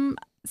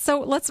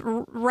 So let's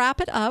wrap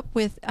it up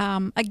with,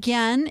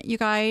 again, you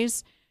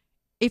guys,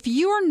 if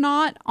you are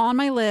not on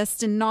my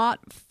list and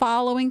not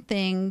following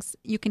things,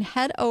 you can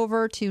head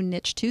over to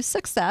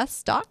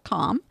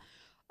niche2success.com.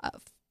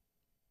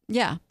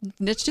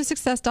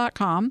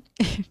 Niche2success.com.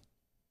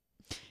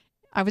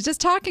 I was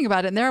just talking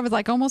about it, and there I was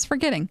like almost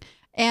forgetting.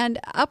 And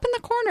up in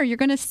the corner, you're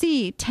going to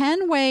see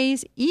 10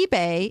 ways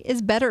eBay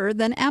is better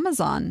than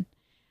Amazon.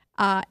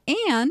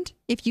 And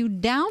if you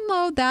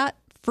download that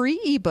free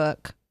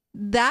ebook,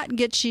 that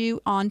gets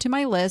you onto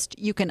my list.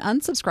 You can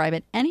unsubscribe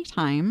at any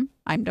time.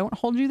 I don't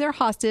hold you there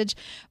hostage,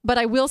 but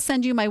I will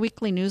send you my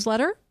weekly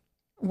newsletter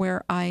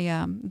where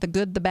I, the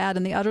good, the bad,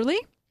 and the utterly,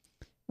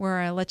 where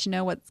I let you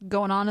know what's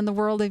going on in the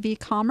world of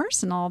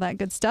e-commerce and all that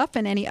good stuff,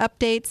 and any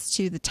updates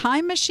to the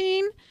Time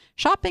Machine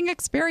shopping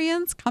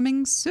experience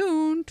coming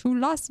soon to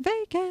Las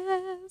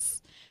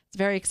Vegas. It's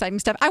very exciting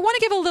stuff. I want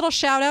to give a little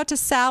shout out to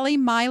Sally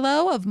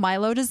Milo of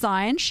Milo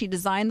Design. She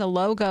designed the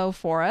logo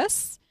for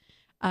us,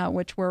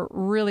 which we're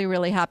really,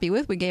 really happy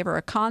with. We gave her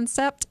a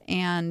concept,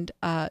 and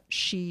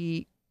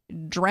she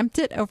dreamt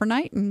it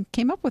overnight and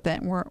came up with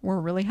it. And we're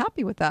really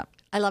happy with that.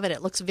 I love it.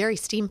 It looks very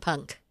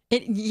steampunk.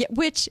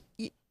 Which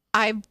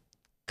I've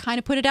kind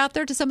of put it out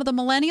there to some of the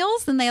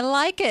millennials, and they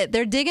like it.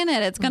 They're digging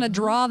it. It's going to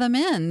draw them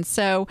in.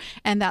 So,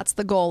 and that's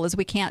the goal, is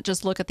we can't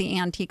just look at the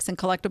antiques and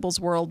collectibles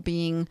world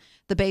being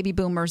the baby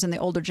boomers and the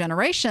older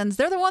generations.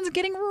 They're the ones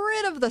getting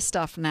rid of the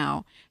stuff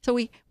now. So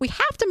we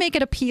have to make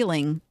it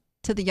appealing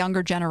to the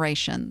younger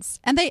generations.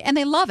 And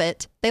they love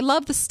it. They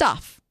love the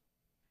stuff.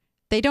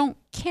 They don't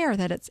care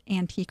that it's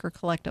antique or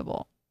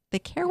collectible. They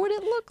care what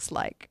it looks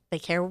like. They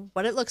care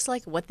what it looks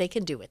like, what they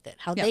can do with it,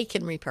 how they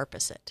can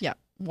repurpose it. Yeah.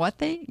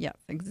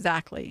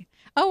 Exactly.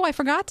 Oh, I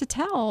forgot to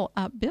tell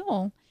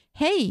Bill,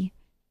 hey,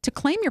 to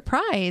claim your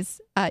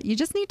prize, you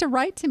just need to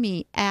write to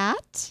me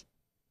at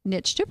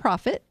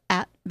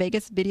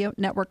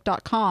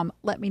niche2profit@vegasvideonetwork.com.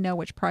 Let me know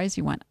which prize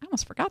you want. I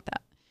almost forgot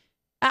that.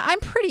 I'm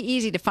pretty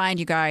easy to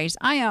find, you guys.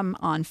 I am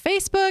on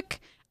Facebook.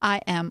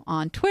 I am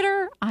on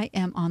Twitter. I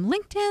am on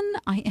LinkedIn.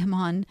 I am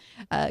on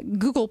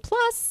Google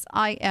Plus.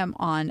 I am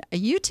on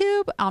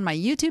YouTube. On my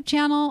YouTube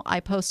channel, I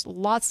post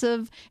lots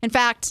of. In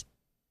fact,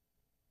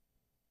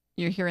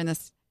 you're hearing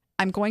this.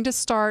 I'm going to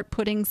start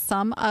putting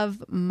some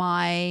of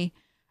my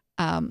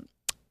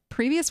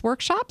previous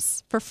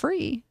workshops for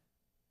free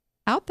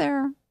out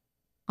there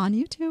on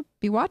YouTube.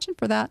 Be watching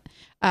for that.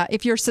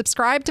 If you're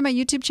subscribed to my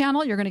YouTube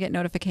channel, you're going to get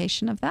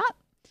notification of that.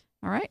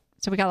 All right.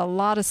 So we got a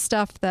lot of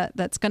stuff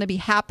that's going to be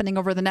happening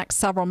over the next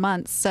several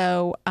months.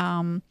 So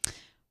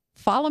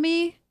follow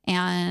me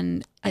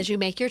and As you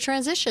make your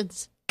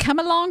transitions. come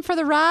along for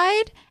the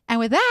ride. And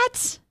with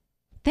that,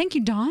 thank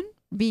you, Dawn,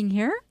 for being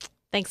here.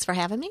 Thanks for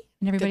having me.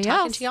 And everybody Good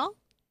talking else, to y'all.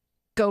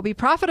 go be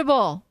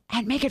profitable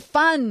and make it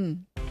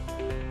fun.